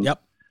of them.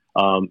 Yep.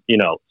 You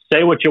know,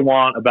 say what you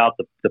want about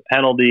the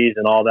penalties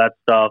and all that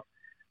stuff.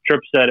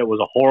 Tripp said it was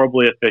a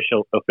horribly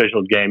official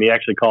game. He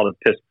actually called it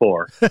piss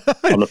poor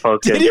on the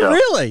post game show. Did he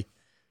really?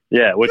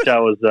 Yeah, which I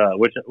was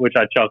which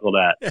I chuckled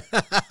at.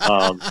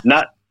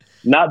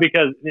 Not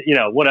because, you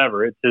know,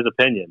 whatever, it's his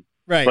opinion.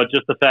 Right. But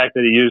just the fact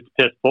that he used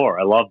piss poor.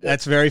 I loved it.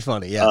 That's very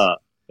funny, yes.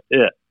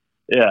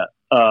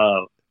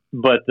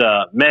 But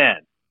man,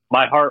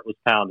 my heart was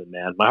pounding,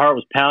 man. My heart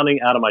was pounding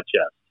out of my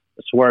chest.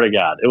 I swear to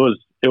God. It was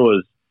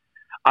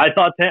I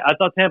thought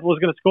Tampa was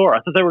going to score.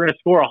 I thought they were going to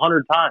score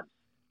 100 times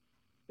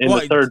in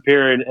the third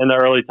period and the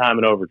early time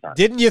and overtime.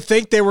 Didn't you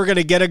think they were going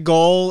to get a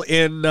goal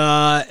in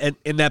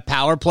that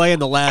power play in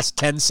the last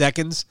 10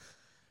 seconds?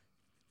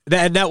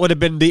 And that would have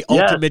been the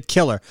ultimate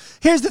killer.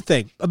 Here's the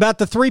thing about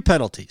the 3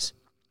 penalties.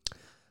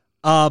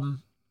 I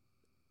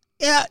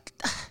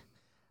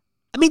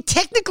mean,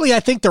 technically, I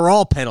think they're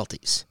all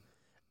penalties.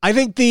 I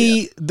think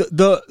the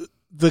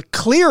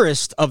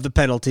clearest of the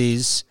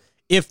penalties,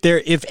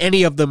 if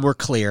any of them were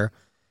clear,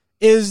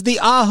 is the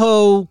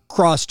Aho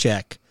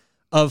cross-check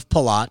of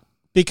Palat,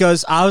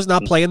 because Aho's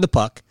not playing the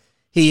puck.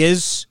 He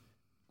is,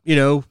 you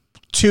know,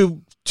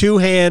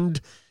 two-hand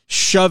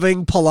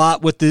shoving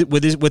Palat with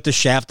the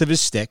shaft of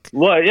his stick.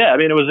 Well, yeah, I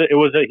mean, it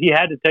was he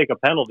had to take a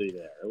penalty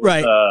there.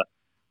 Right.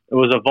 It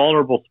was a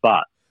vulnerable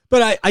spot.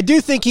 But I do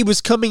think he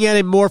was coming at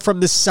him more from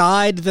the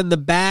side than the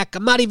back.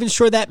 I'm not even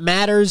sure that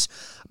matters.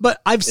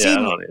 But I've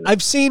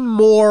seen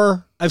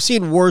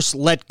worse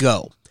let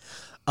go.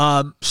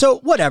 So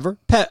whatever.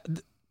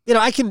 You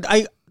know,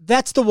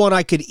 that's the one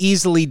I could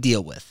easily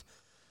deal with.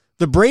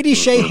 The Brady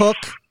Shea hook,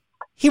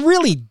 he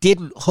really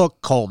didn't hook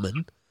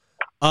Coleman.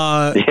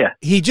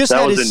 He just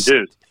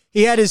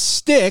he had his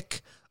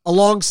stick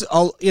along,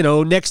 you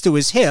know, next to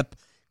his hip.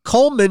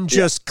 Coleman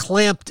just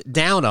clamped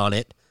down on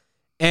it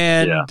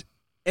and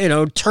you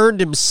know, turned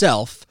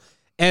himself,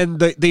 and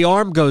the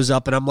arm goes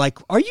up, and I'm like,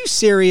 are you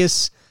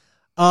serious?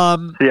 See,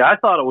 I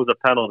thought it was a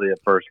penalty at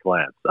first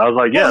glance. I was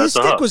like, his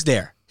stick was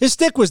there. His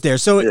stick was there,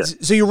 so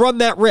so you run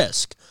that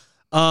risk.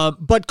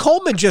 But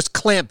Coleman just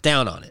clamped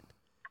down on it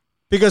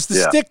because the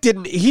stick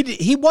didn't.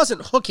 He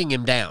wasn't hooking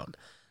him down.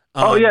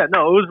 No, it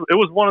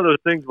was one of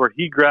those things where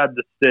he grabbed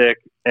the stick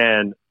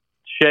and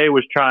Shea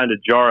was trying to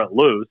jar it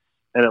loose,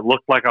 and it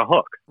looked like a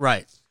hook.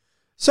 Right.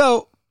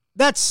 So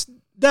that's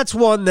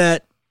one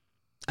that,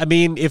 I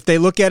mean, if they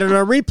look at it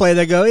on replay,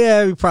 they go,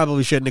 yeah, we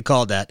probably shouldn't have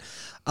called that.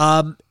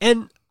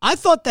 And I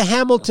thought the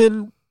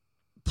Hamilton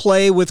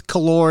play with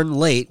Killorn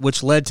late,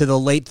 which led to the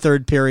late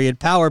third period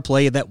power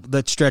play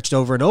that stretched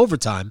over in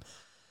overtime,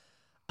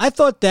 I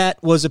thought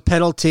that was a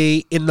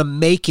penalty in the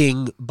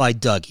making by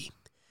Dougie.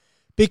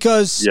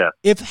 Because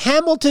if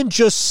Hamilton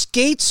just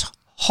skates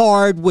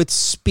hard with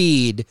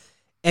speed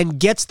and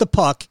gets the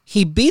puck,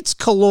 he beats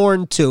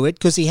Killorn to it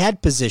because he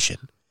had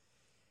position,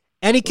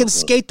 and he can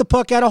skate the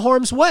puck out of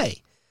harm's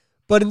way.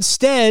 But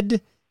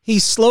instead, he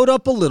slowed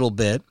up a little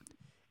bit.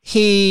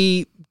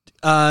 He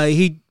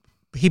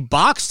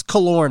boxed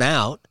Killorn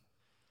out,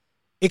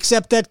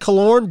 except that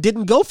Killorn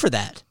didn't go for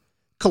that.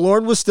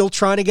 Killorn was still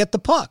trying to get the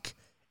puck.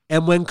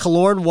 And when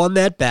Killorn won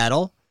that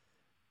battle,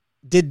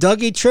 did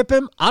Dougie trip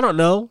him? I don't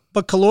know.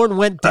 But Killorn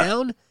went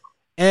down,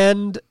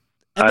 and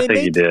I think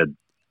he did.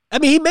 I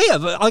mean, he may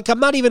have. Like, I'm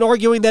not even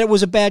arguing that it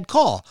was a bad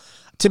call.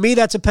 To me,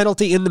 that's a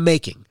penalty in the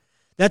making.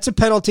 That's a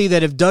penalty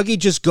that if Dougie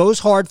just goes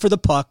hard for the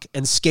puck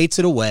and skates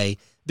it away,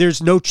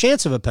 there's no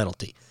chance of a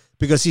penalty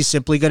because he's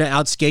simply going to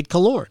outskate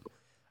Killorn.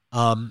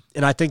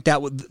 And I think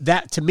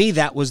that to me,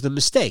 that was the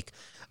mistake.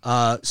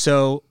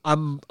 So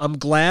I'm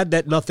glad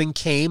that nothing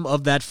came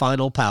of that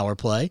final power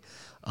play.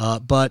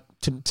 But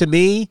to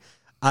me,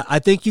 I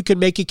think you can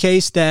make a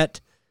case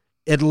that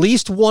at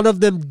least one of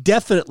them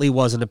definitely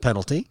wasn't a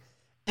penalty,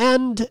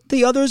 and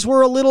the others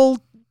were a little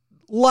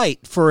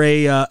light for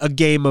a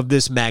game of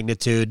this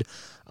magnitude.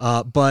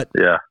 But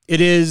yeah,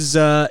 it is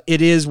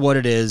what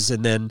it is.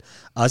 And then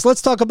so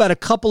let's talk about a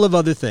couple of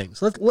other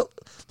things.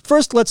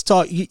 First, let's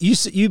talk.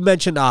 You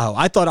mentioned Aho.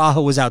 I thought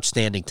Aho was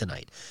outstanding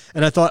tonight,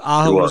 and I thought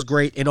Aho was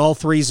great in all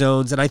three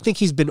zones. And I think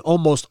he's been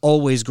almost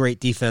always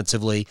great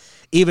defensively,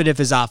 even if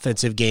his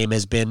offensive game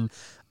has been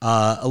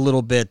a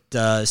little bit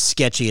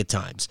sketchy at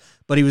times.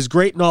 But he was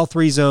great in all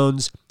three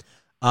zones.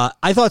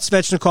 I thought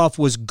Svechnikov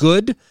was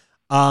good.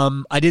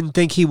 I didn't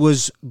think he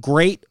was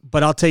great,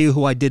 but I'll tell you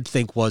who I did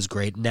think was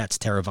great, and that's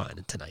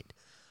Teravainen tonight.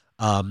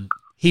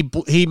 He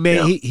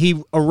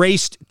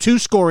erased two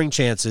scoring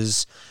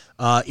chances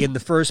in the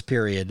first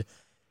period.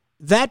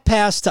 That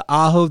pass to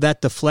Aho,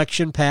 that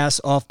deflection pass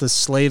off the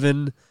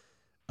Slavin.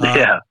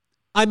 I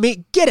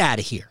mean, get out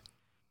of here.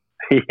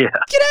 Yeah. Get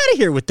out of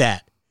here with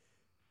that.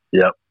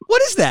 Yep.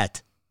 What is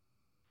that?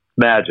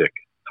 Magic.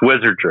 It's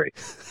wizardry.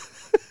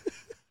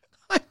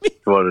 I mean,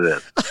 That's what it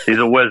is. He's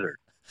a wizard.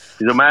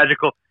 He's a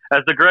magical,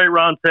 as the great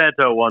Ron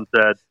Santo once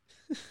said,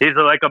 he's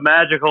like a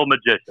magical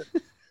magician.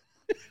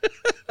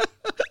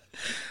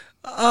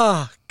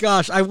 Oh,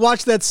 gosh. I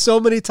watched that so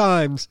many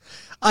times.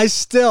 I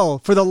still,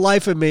 for the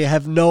life of me,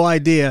 have no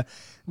idea.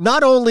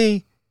 Not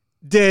only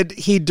did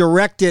he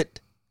direct it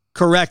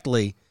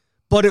correctly,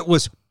 but it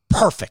was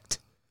perfect.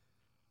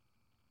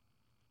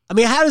 I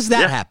mean, how does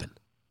that happen?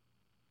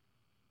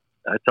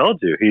 I told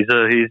you, he's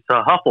a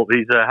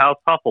House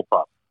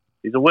Hufflepuff.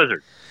 He's a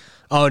wizard.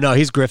 Oh, no,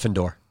 he's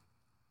Gryffindor.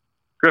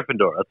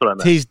 Gryffindor, that's what I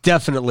meant. He's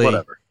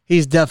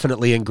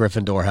definitely in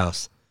Gryffindor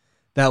house.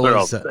 That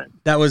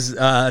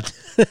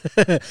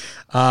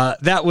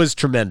was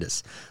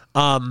tremendous.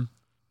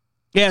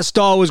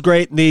 Stahl was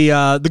great.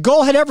 The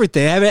goal had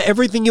everything. Had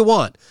everything you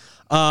want.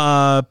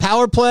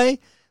 Power play.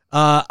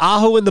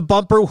 Aho in the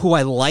bumper, who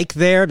I like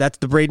there. That's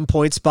the Braden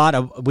Point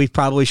spot. We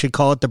probably should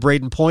call it the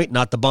Braden Point,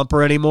 not the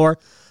bumper anymore.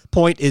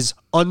 Point is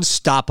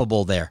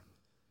unstoppable there.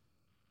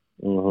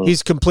 Mm-hmm.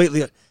 He's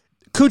completely.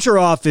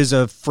 Kucherov is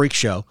a freak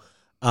show.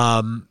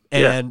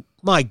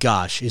 My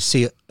gosh, is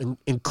he an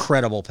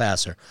incredible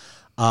passer.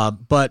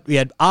 But we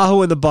had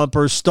Aho in the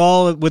bumper,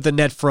 Stahl with the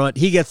net front.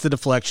 He gets the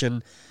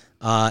deflection,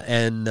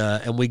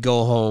 and we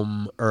go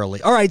home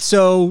early. All right,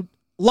 so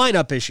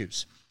lineup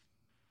issues.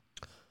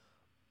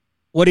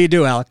 What do you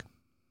do, Alec?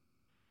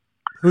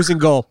 Who's in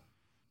goal?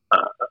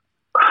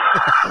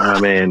 I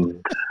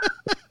mean,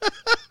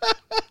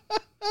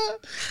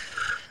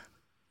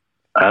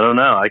 I don't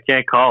know. I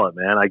can't call it,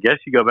 man. I guess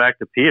you go back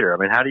to Peter. I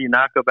mean, how do you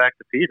not go back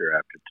to Peter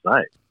after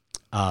tonight?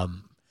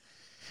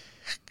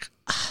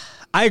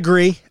 I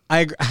agree.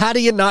 How do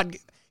you not?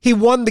 He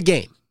won the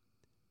game.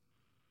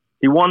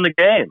 He won the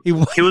game. He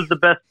was the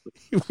best.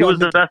 He was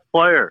the best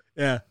player.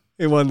 Yeah,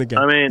 he won the game.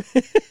 I mean,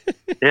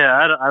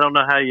 I don't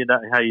know how you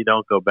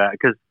don't go back,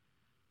 because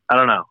I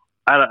don't know.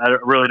 I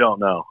really don't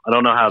know. I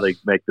don't know how they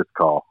make this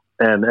call.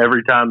 And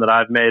every time that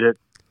I've made it,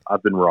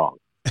 I've been wrong.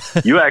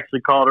 You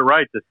actually called it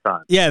right this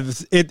time. Yeah,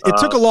 it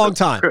took a long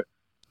time.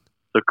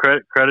 So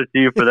credit to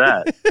you for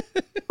that.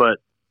 But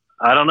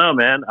I don't know,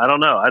 man. I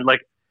don't know. I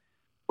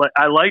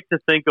like to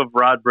think of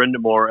Rod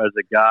Brind'Amour as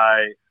a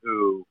guy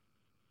who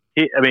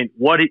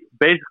what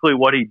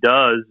he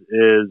does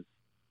is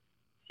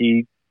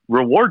he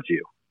rewards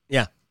you.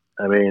 Yeah.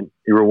 I mean,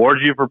 he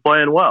rewards you for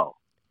playing well.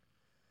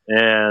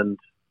 And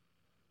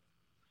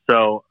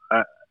so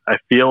I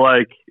feel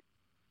like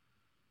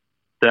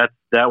that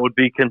would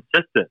be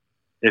consistent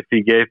if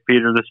he gave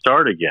Peter the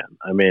start again.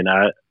 I mean,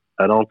 I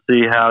don't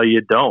see how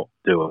you don't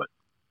do it.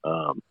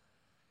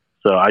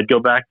 So I'd go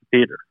back to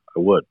Peter. I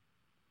would.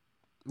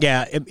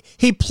 Yeah,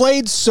 he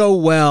played so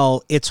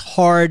well, it's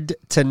hard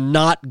to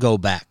not go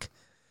back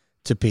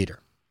to Peter.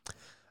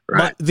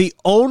 Right.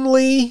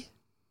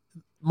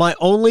 My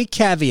only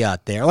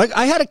caveat there, like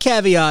I had a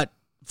caveat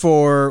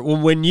for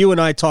when you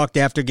and I talked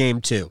after game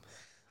 2.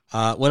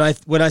 When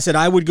I said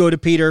I would go to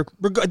Peter,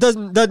 it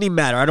doesn't even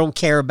matter. I don't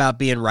care about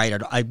being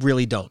right. I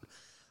really don't.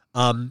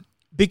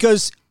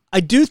 Because I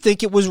do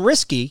think it was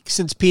risky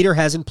since Peter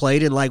hasn't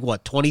played in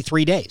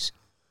 23 days.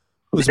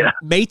 It was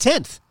May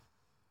 10th.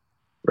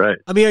 Right.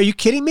 I mean, are you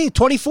kidding me?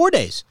 24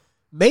 days.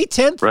 May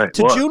 10th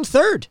to June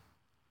 3rd.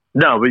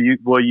 No, but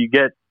you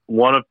get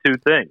one of two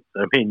things.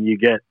 I mean, you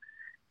get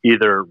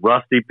either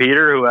Rusty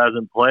Peter, who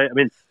hasn't played. I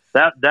mean,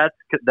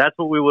 that's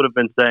what we would have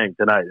been saying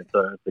tonight if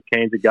the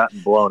Canes had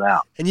gotten blown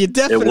out. And you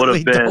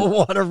definitely don't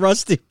want a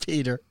Rusty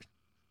Peter.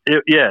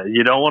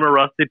 You don't want a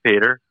Rusty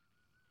Peter.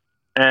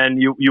 And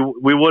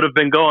we would have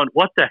been going,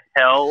 what the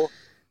hell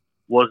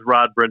was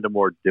Rod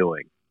Brind'Amour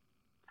doing?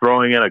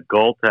 Throwing in a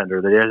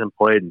goaltender that he hasn't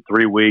played in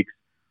 3 weeks,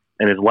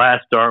 and his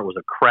last start was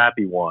a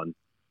crappy one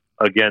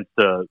against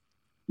a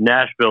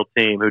Nashville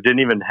team who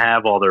didn't even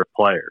have all their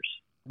players.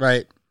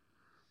 Right.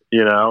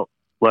 We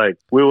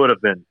would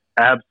have been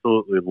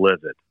absolutely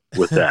livid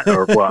with that.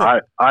 Or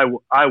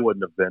I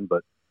wouldn't have been,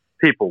 but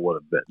people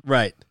would have been.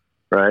 Right.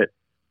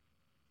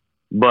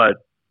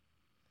 But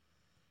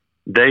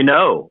they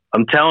know.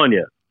 I'm telling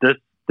you,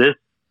 this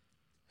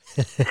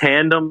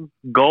tandem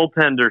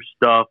goaltender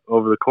stuff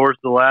over the course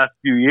of the last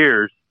few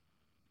years,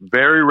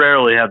 very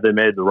rarely have they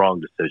made the wrong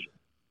decision.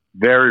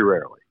 Very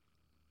rarely.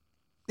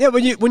 Yeah,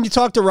 when you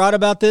talk to Rod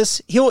about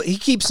this, he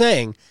keeps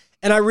saying,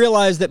 and I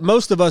realize that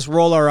most of us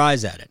roll our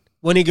eyes at it,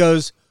 when he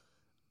goes,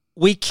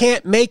 we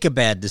can't make a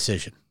bad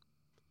decision.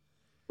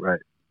 Right.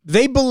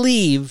 They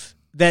believe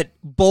that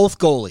both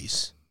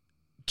goalies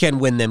can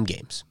win them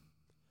games.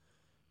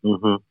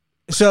 Mm-hmm.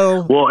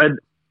 So, well, and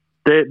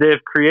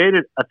they've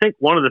created, I think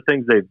one of the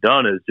things they've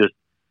done is just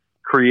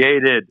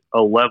created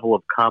a level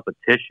of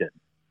competition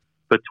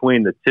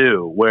between the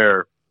two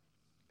where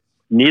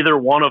neither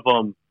one of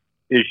them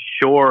is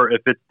sure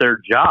if it's their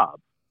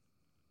job.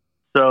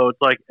 So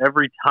it's like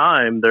every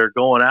time they're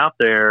going out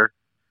there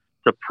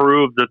to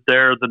prove that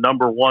they're the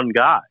number one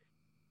guy,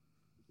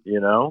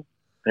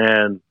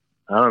 and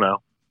I don't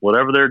know,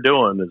 whatever they're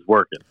doing is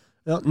working.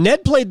 Well,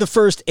 Ned played the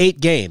first 8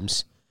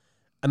 games.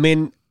 I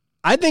mean,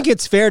 I think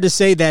it's fair to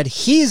say that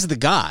he's the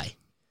guy,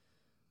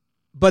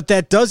 but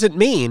that doesn't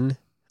mean,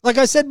 like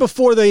I said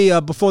before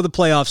the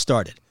playoffs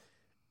started,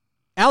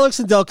 Alex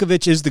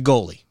Nedeljkovic is the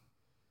goalie,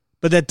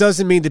 but that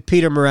doesn't mean that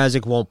Peter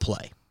Mrazek won't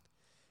play.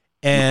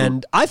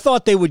 And I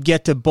thought they would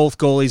get to both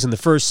goalies in the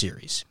first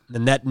series,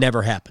 and that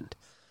never happened.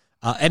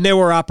 And there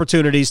were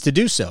opportunities to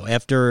do so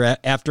after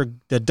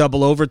the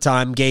double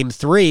overtime game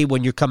 3,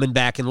 when you're coming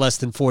back in less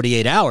than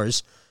 48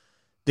 hours.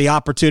 The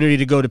opportunity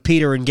to go to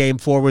Peter in game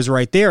 4 was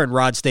right there, and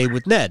Rod stayed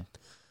with Ned.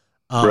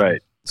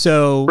 Right.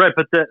 So right,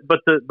 but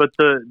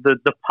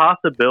the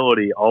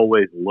possibility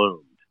always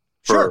loomed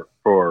for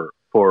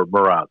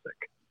Mrazek.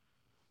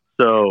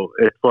 So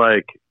it's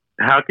like,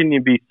 how can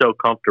you be so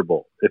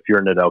comfortable if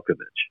you're Nedeljkovic,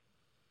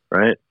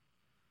 right?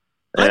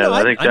 And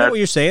I know what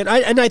you're saying.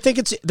 I think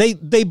it's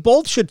they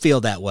both should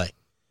feel that way.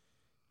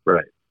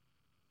 Right.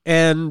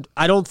 And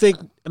I don't think,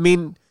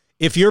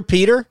 if you're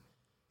Peter,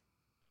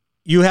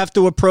 you have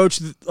to approach,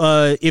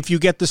 if you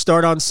get the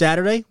start on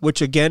Saturday,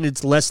 which again,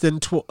 it's less than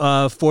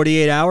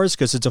 48 hours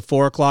because it's a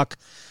 4:00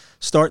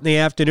 start in the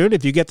afternoon.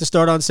 If you get the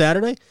start on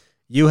Saturday,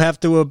 you have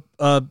to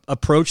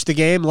approach the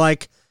game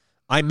like,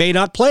 I may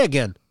not play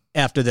again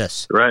after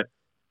this. Right.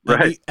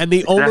 Right. And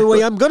the only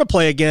way I'm going to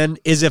play again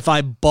is if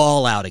I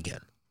ball out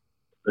again.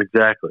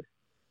 Exactly.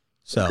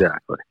 So,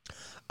 exactly.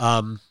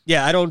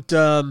 I don't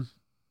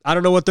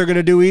know what they're going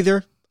to do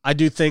either. I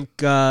do think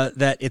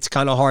that it's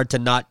kind of hard to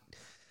not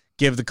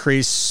give the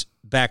crease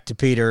back to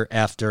Peter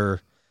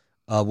after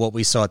what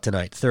we saw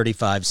tonight.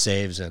 35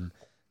 saves, and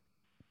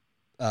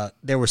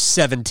there were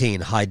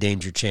 17 high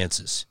danger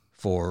chances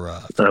for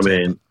it was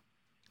insane.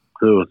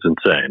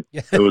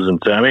 It was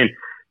insane. I mean,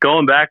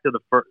 going back to the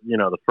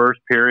first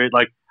period,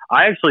 like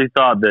I actually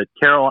thought that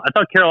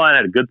Carolina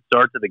had a good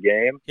start to the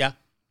game. Yeah.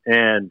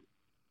 And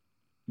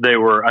they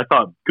were, I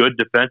thought, good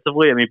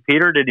defensively. I mean,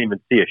 Peter didn't even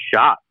see a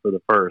shot for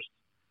the first,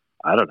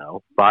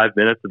 5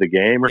 minutes of the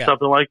game or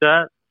something like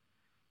that.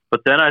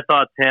 But then I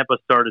thought Tampa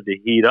started to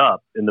heat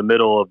up in the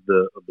middle of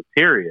the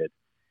period.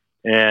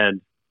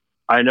 And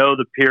I know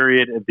the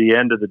period at the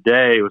end of the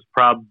day was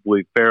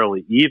probably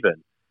fairly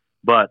even,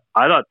 but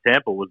I thought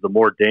Tampa was the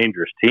more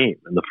dangerous team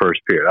in the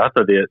first period. I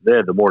thought they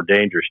had the more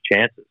dangerous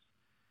chances.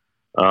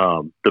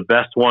 The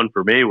best one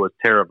for me was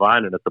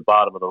Teravainen at the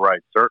bottom of the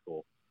right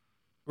circle.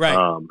 Right.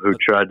 Who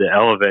tried to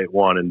elevate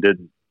one and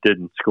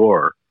didn't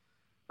score.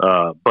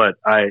 But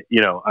I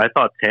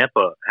thought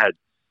Tampa had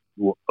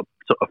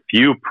a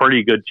few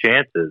pretty good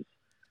chances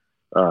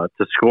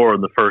to score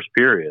in the first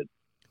period,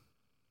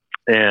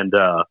 and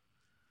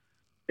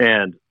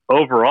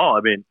overall,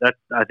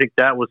 I think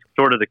that was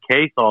sort of the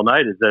case all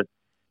night. Is that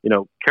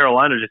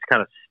Carolina just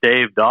kind of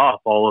staved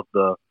off all of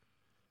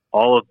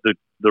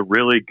the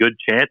really good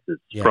chances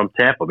from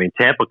Tampa. I mean,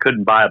 Tampa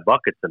couldn't buy a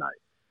bucket tonight.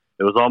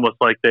 It was almost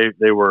like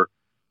they were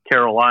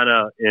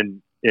Carolina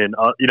in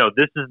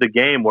this is the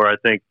game where I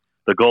think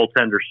the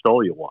goaltender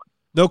stole you one.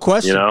 No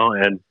question.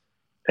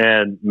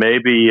 And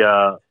maybe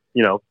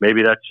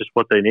maybe that's just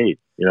what they need.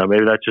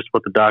 Maybe that's just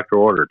what the doctor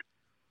ordered.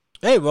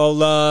 Hey,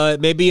 well,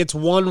 maybe it's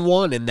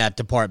 1-1 in that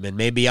department.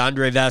 Maybe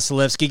Andrei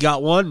Vasilevsky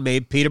got one.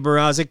 Maybe Peter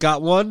Mrazek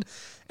got one,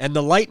 and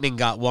the Lightning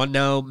got one.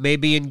 Now,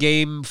 maybe in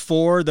Game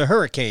 4, the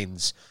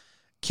Hurricanes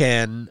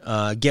can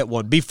get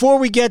one. Before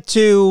we get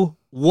to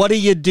what do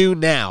you do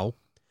now,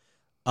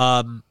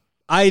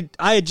 I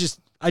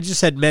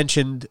just had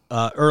mentioned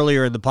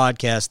earlier in the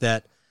podcast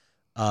that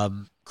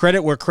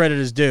credit where credit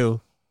is due.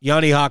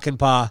 Yanni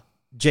Hakanpää,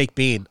 Jake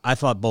Bean, I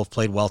thought both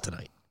played well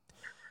tonight.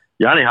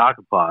 Yanni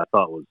Hakanpää, I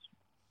thought, was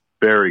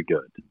very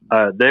good.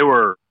 They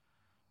were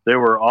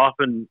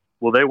often,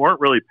 well, they weren't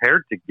really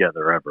paired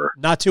together ever.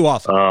 Not too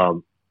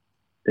often.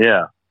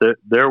 There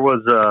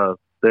was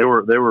they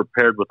were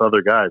paired with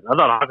other guys. I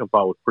thought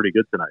Hakanpää was pretty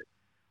good tonight.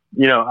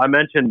 I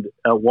mentioned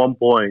at one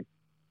point,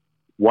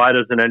 why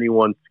doesn't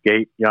anyone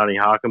skate Yanni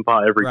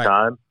Hakanpää every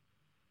time?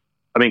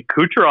 I mean,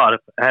 Kucherov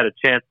had a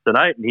chance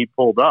tonight, and he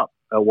pulled up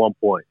at one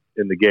point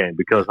in the game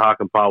because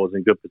Hakanpää was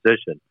in good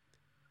position.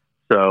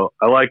 So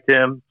I liked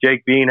him.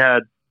 Jake Bean had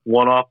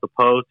one off the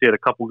post. He had a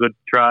couple good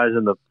tries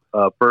in the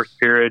first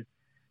period.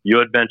 You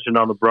had mentioned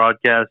on the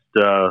broadcast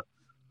the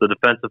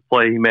defensive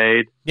play he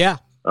made. Yeah.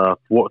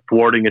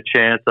 Thwarting a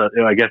chance.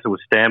 I guess it was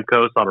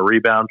Stamkos on a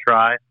rebound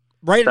try.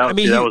 Right. That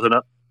was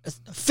enough. A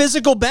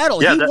physical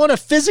battle. Yeah, he won a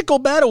physical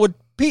battle with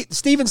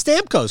Steven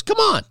Stamkos. Come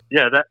on.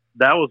 Yeah,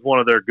 that was one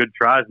of their good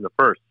tries in the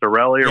first.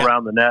 Sorelli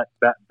around the net,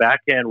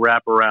 backhand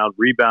wrap around,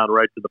 rebound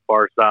right to the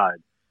far side.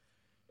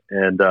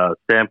 And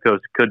Stamkos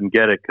couldn't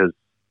get it because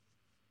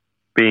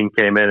Bean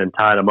came in and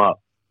tied him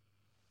up.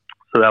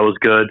 So that was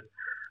good.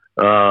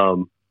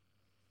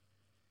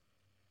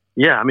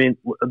 Yeah, I mean,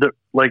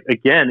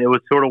 again, it was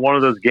sort of one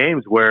of those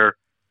games where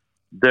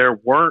there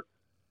weren't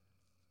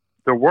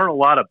a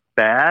lot of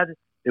bad.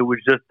 It was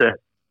just that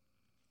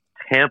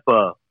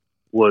Tampa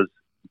was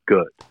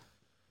good.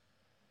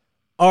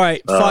 All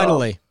right,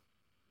 finally.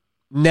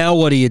 Now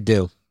what do you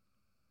do?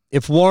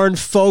 If Warren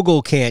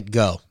Fogle can't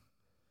go,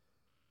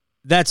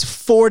 that's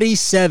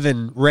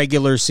 47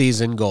 regular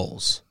season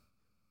goals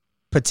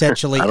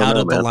potentially out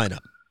of the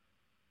lineup.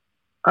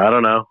 I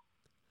don't know.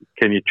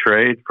 Can you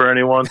trade for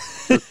anyone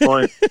at this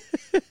point?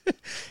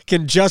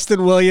 Can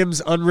Justin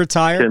Williams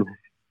unretire?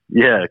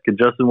 Can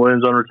Justin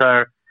Williams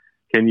unretire?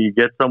 Can you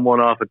get someone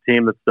off a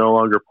team that's no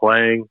longer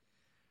playing?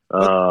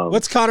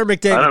 What's Connor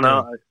McDavid? I don't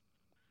know.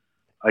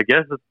 I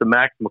guess it's the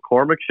Max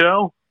McCormick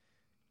show.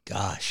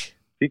 Gosh.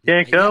 He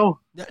can't go?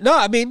 No,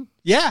 I mean,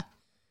 yeah.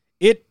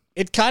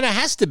 It kind of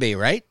has to be,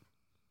 right?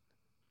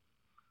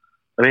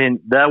 I mean,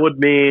 that would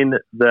mean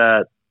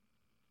that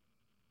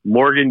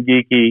Morgan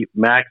Geekie,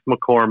 Max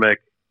McCormick,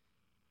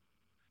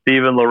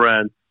 Steven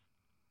Lorentz,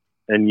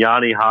 and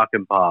Yanni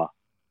Hakanpää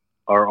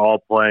are all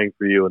playing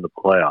for you in the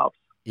playoffs.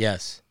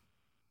 Yes.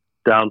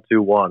 Down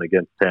 2-1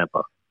 against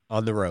Tampa.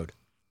 On the road.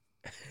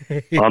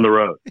 On the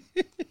road.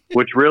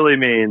 Which really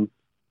means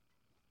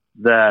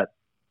that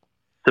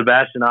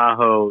Sebastian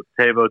Aho,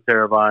 Teuvo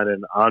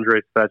Teravainen,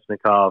 Andrei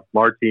Svechnikov,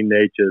 Martin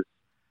Necas,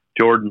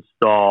 Jordan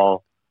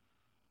Staal,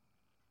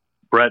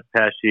 Brett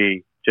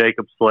Pesce,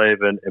 Jacob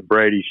Slavin, and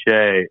Brady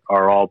Shea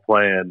are all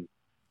playing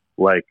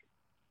like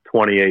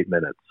 28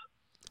 minutes,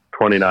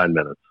 29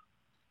 minutes.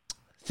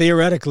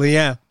 Theoretically,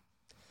 yeah.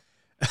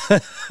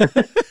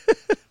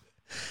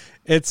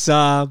 It's, you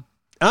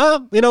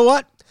know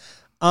what?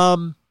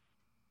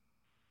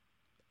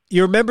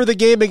 You remember the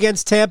game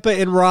against Tampa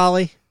in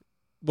Raleigh?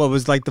 What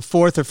was like the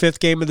fourth or fifth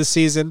game of the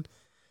season?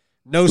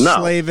 No.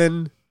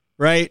 Slavin,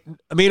 right?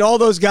 I mean, all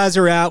those guys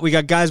are out. We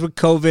got guys with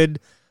COVID.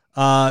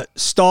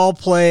 Staal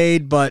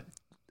played, but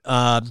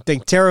I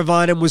think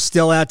Teravainen was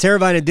still out.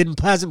 Teravainen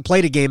hasn't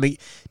played a game. He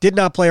did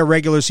not play a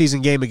regular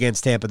season game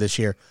against Tampa this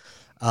year.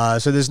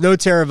 So there's no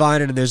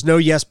Teravainen and there's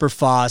no Jesper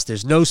Fast.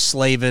 There's no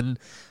Slavin.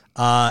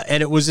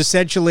 And it was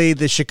essentially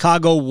the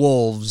Chicago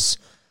Wolves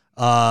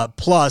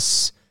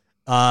plus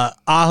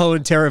Aho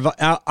and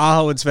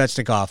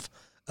Svechnikov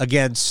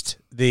against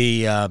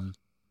the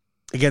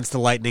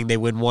Lightning. They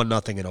win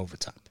 1-0 in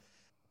overtime.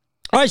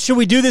 All right, should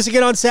we do this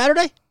again on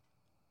Saturday?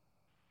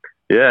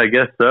 Yeah, I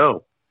guess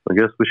so. I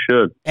guess we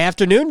should.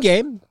 Afternoon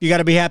game. You got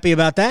to be happy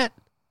about that.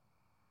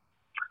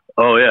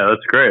 Oh, yeah,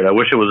 that's great. I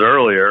wish it was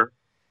earlier,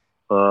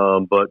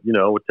 but,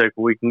 we'll take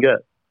what we can get.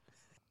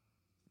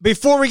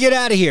 Before we get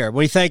out of here,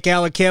 we thank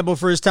Alec Campbell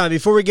for his time.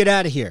 Before we get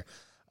out of here,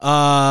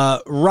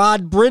 Rod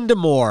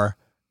Brind'Amour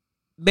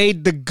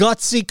made the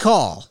gutsy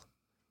call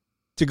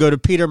to go to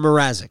Peter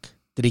Mrazek.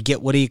 Did he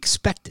get what he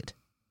expected?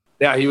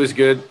 Yeah, he was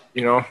good.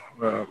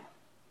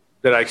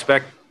 Did I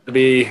expect to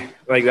be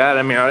like that?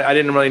 I mean, I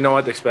didn't really know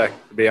what to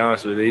expect, to be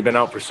honest with you. He'd been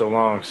out for so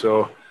long.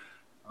 So,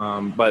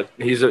 but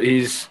he's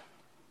a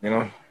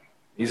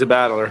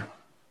battler.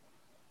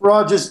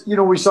 Rod,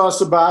 we saw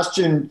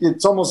Sebastian.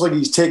 It's almost like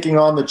he's taking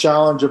on the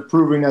challenge of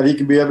proving that he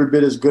can be every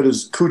bit as good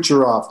as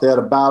Kucherov. They had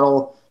a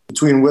battle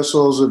between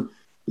whistles. And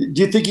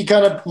do you think he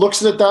kind of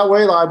looks at it that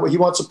way? Like he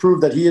wants to prove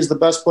that he is the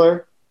best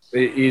player?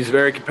 He's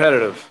very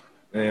competitive.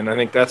 And I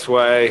think that's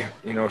why,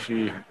 if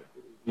you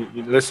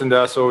listen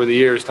to us over the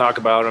years talk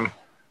about him,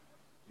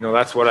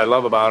 that's what I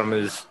love about him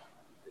is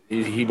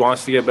he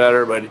wants to get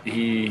better, but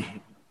he's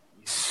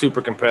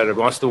super competitive,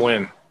 wants to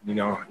win.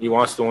 He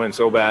wants to win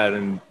so bad.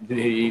 And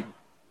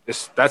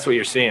that's what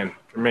you're seeing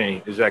for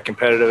me is that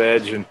competitive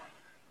edge, and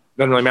it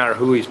doesn't really matter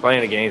who he's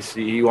playing against.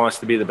 He wants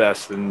to be the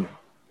best, and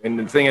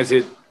the thing is,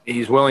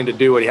 he's willing to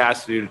do what he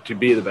has to do to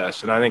be the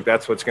best, and I think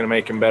that's what's going to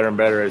make him better and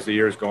better as the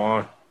years go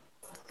on.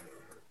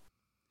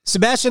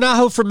 Sebastian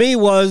Aho for me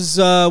was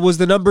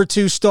the number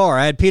 2 star.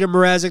 I had Peter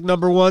Mrazek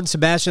number 1,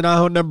 Sebastian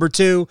Aho number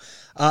 2.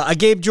 I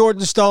gave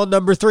Jordan Staal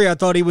number 3. I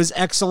thought he was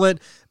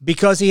excellent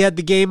because he had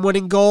the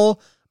game-winning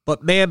goal.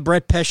 But man,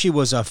 Brett Pesce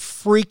was a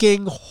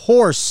freaking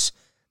horse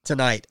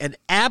tonight, an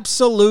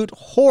absolute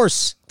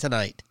horse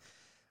tonight,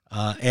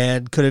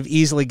 and could have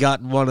easily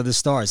gotten one of the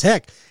stars.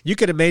 Heck, you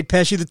could have made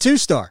Pesce the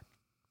 2-star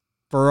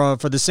for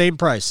the same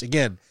price.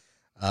 Again,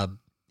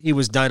 he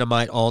was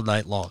dynamite all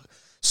night long.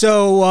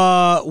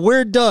 So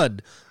we're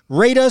done.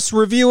 Rate us,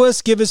 review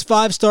us, give us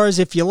 5 stars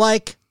if you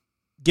like.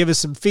 give us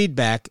some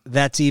feedback.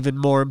 That's even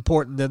more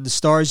important than the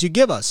stars you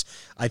give us.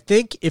 I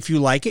think if you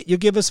like it, you'll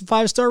give us a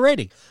 5-star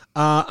rating.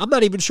 I'm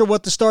not even sure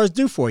what the stars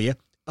do for you,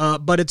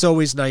 but it's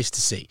always nice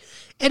to see.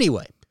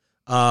 Anyway,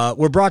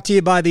 we're brought to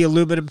you by the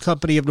Aluminum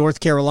Company of North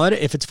Carolina.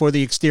 If it's for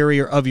the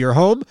exterior of your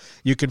home,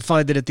 you can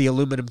find it at the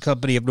Aluminum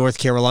Company of North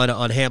Carolina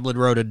on Hamlin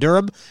Road in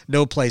Durham.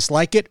 No place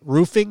like it.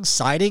 Roofing,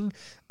 siding,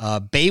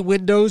 bay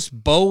windows,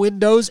 bow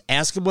windows.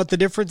 Ask them what the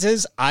difference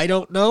is. I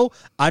don't know.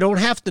 I don't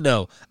have to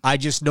know. I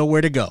just know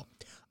where to go.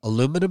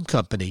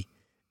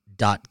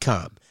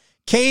 AluminumCompany.com.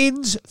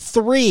 Canes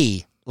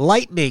 3,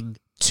 Lightning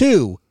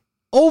 2,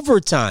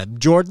 overtime.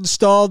 Jordan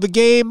Staal, the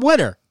game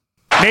winner.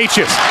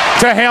 Natchez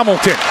to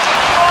Hamilton.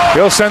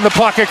 He'll send the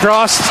puck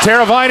across.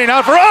 Teravainen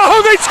out for,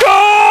 they score!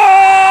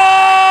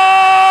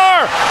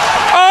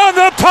 On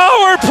the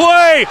power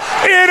play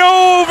in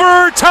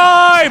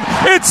overtime,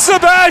 it's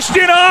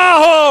Sebastian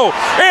Aho,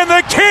 and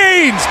the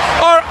Canes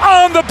are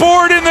on the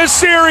board in the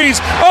series.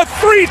 A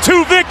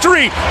 3-2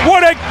 victory.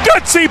 What a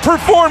gutsy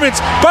performance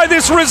by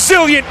this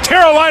resilient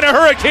Carolina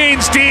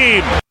Hurricanes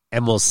team.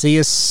 And we'll see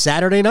you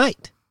Saturday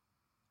night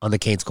on the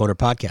Canes Corner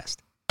podcast.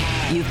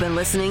 You've been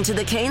listening to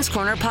the Canes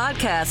Corner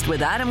podcast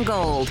with Adam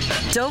Gold.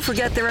 Don't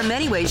forget there are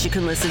many ways you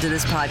can listen to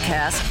this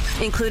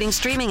podcast, including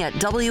streaming at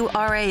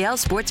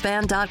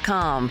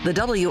WRALSportsFan.com, the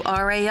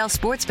WRAL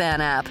Sportsfan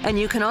app, and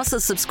you can also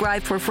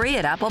subscribe for free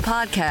at Apple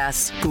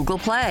Podcasts, Google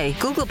Play,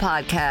 Google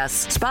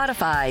Podcasts,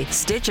 Spotify,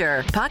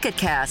 Stitcher, Pocket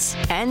Casts,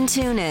 and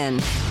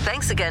TuneIn.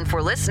 Thanks again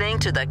for listening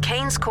to the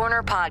Canes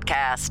Corner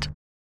podcast.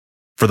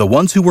 For the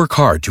ones who work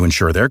hard to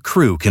ensure their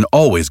crew can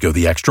always go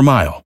the extra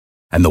mile,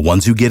 and the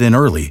ones who get in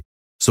early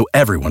so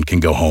everyone can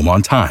go home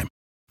on time,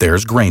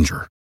 there's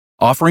Grainger,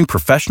 offering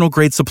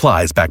professional-grade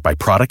supplies backed by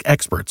product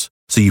experts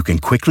so you can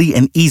quickly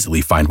and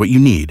easily find what you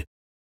need.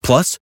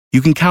 Plus, you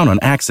can count on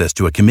access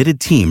to a committed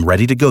team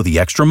ready to go the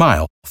extra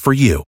mile for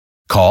you.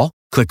 Call,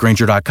 click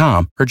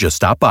Grainger.com, or just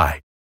stop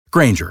by.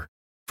 Grainger,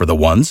 for the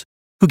ones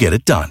who get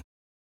it done.